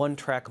have a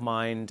one-track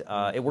mind.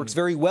 It works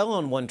very well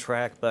on one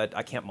track, but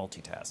I can't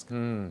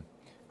multitask.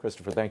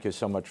 Christopher, thank you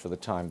so much for the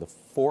time. The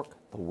Fork,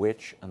 the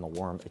Witch, and the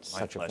Worm. It's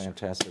such a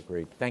fantastic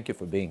read. Thank you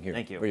for being here.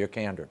 Thank you. For your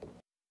candor.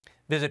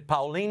 Visit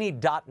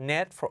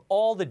paolini.net for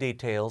all the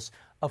details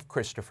of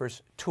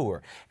Christopher's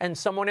tour. And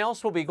someone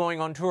else will be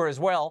going on tour as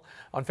well.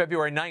 On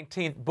February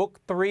 19th, Book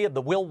 3 of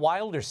the Will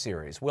Wilder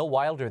series. Will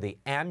Wilder, The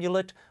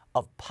Amulet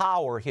of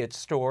Power, hits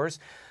stores.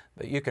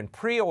 But you can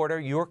pre-order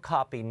your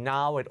copy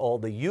now at all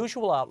the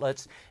usual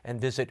outlets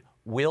and visit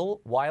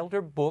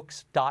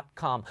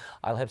willwilderbooks.com.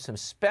 I'll have some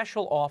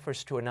special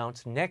offers to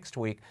announce next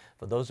week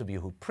for those of you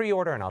who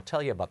pre-order, and I'll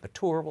tell you about the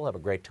tour. We'll have a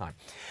great time.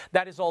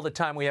 That is all the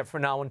time we have for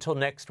now. Until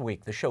next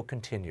week, the show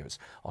continues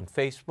on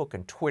Facebook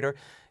and Twitter.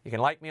 You can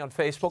like me on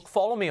Facebook,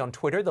 follow me on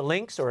Twitter. The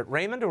links are at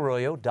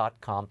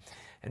raymondarroyo.com.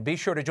 And be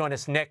sure to join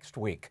us next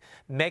week.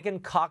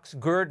 Megan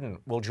Cox-Gurdon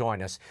will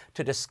join us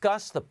to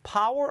discuss the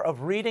power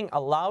of reading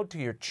aloud to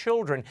your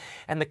children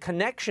and the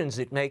connections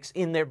it makes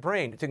in their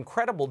brain. It's an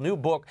incredible new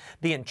book,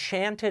 The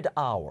Enchanted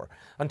Hour.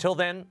 Until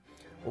then,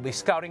 we'll be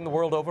scouting the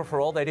world over for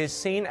all that is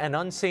seen and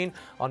unseen.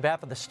 On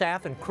behalf of the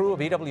staff and crew of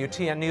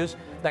EWTN News,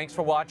 thanks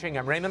for watching.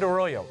 I'm Raymond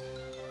Arroyo.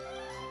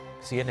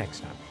 See you next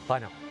time. Bye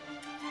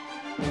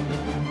now.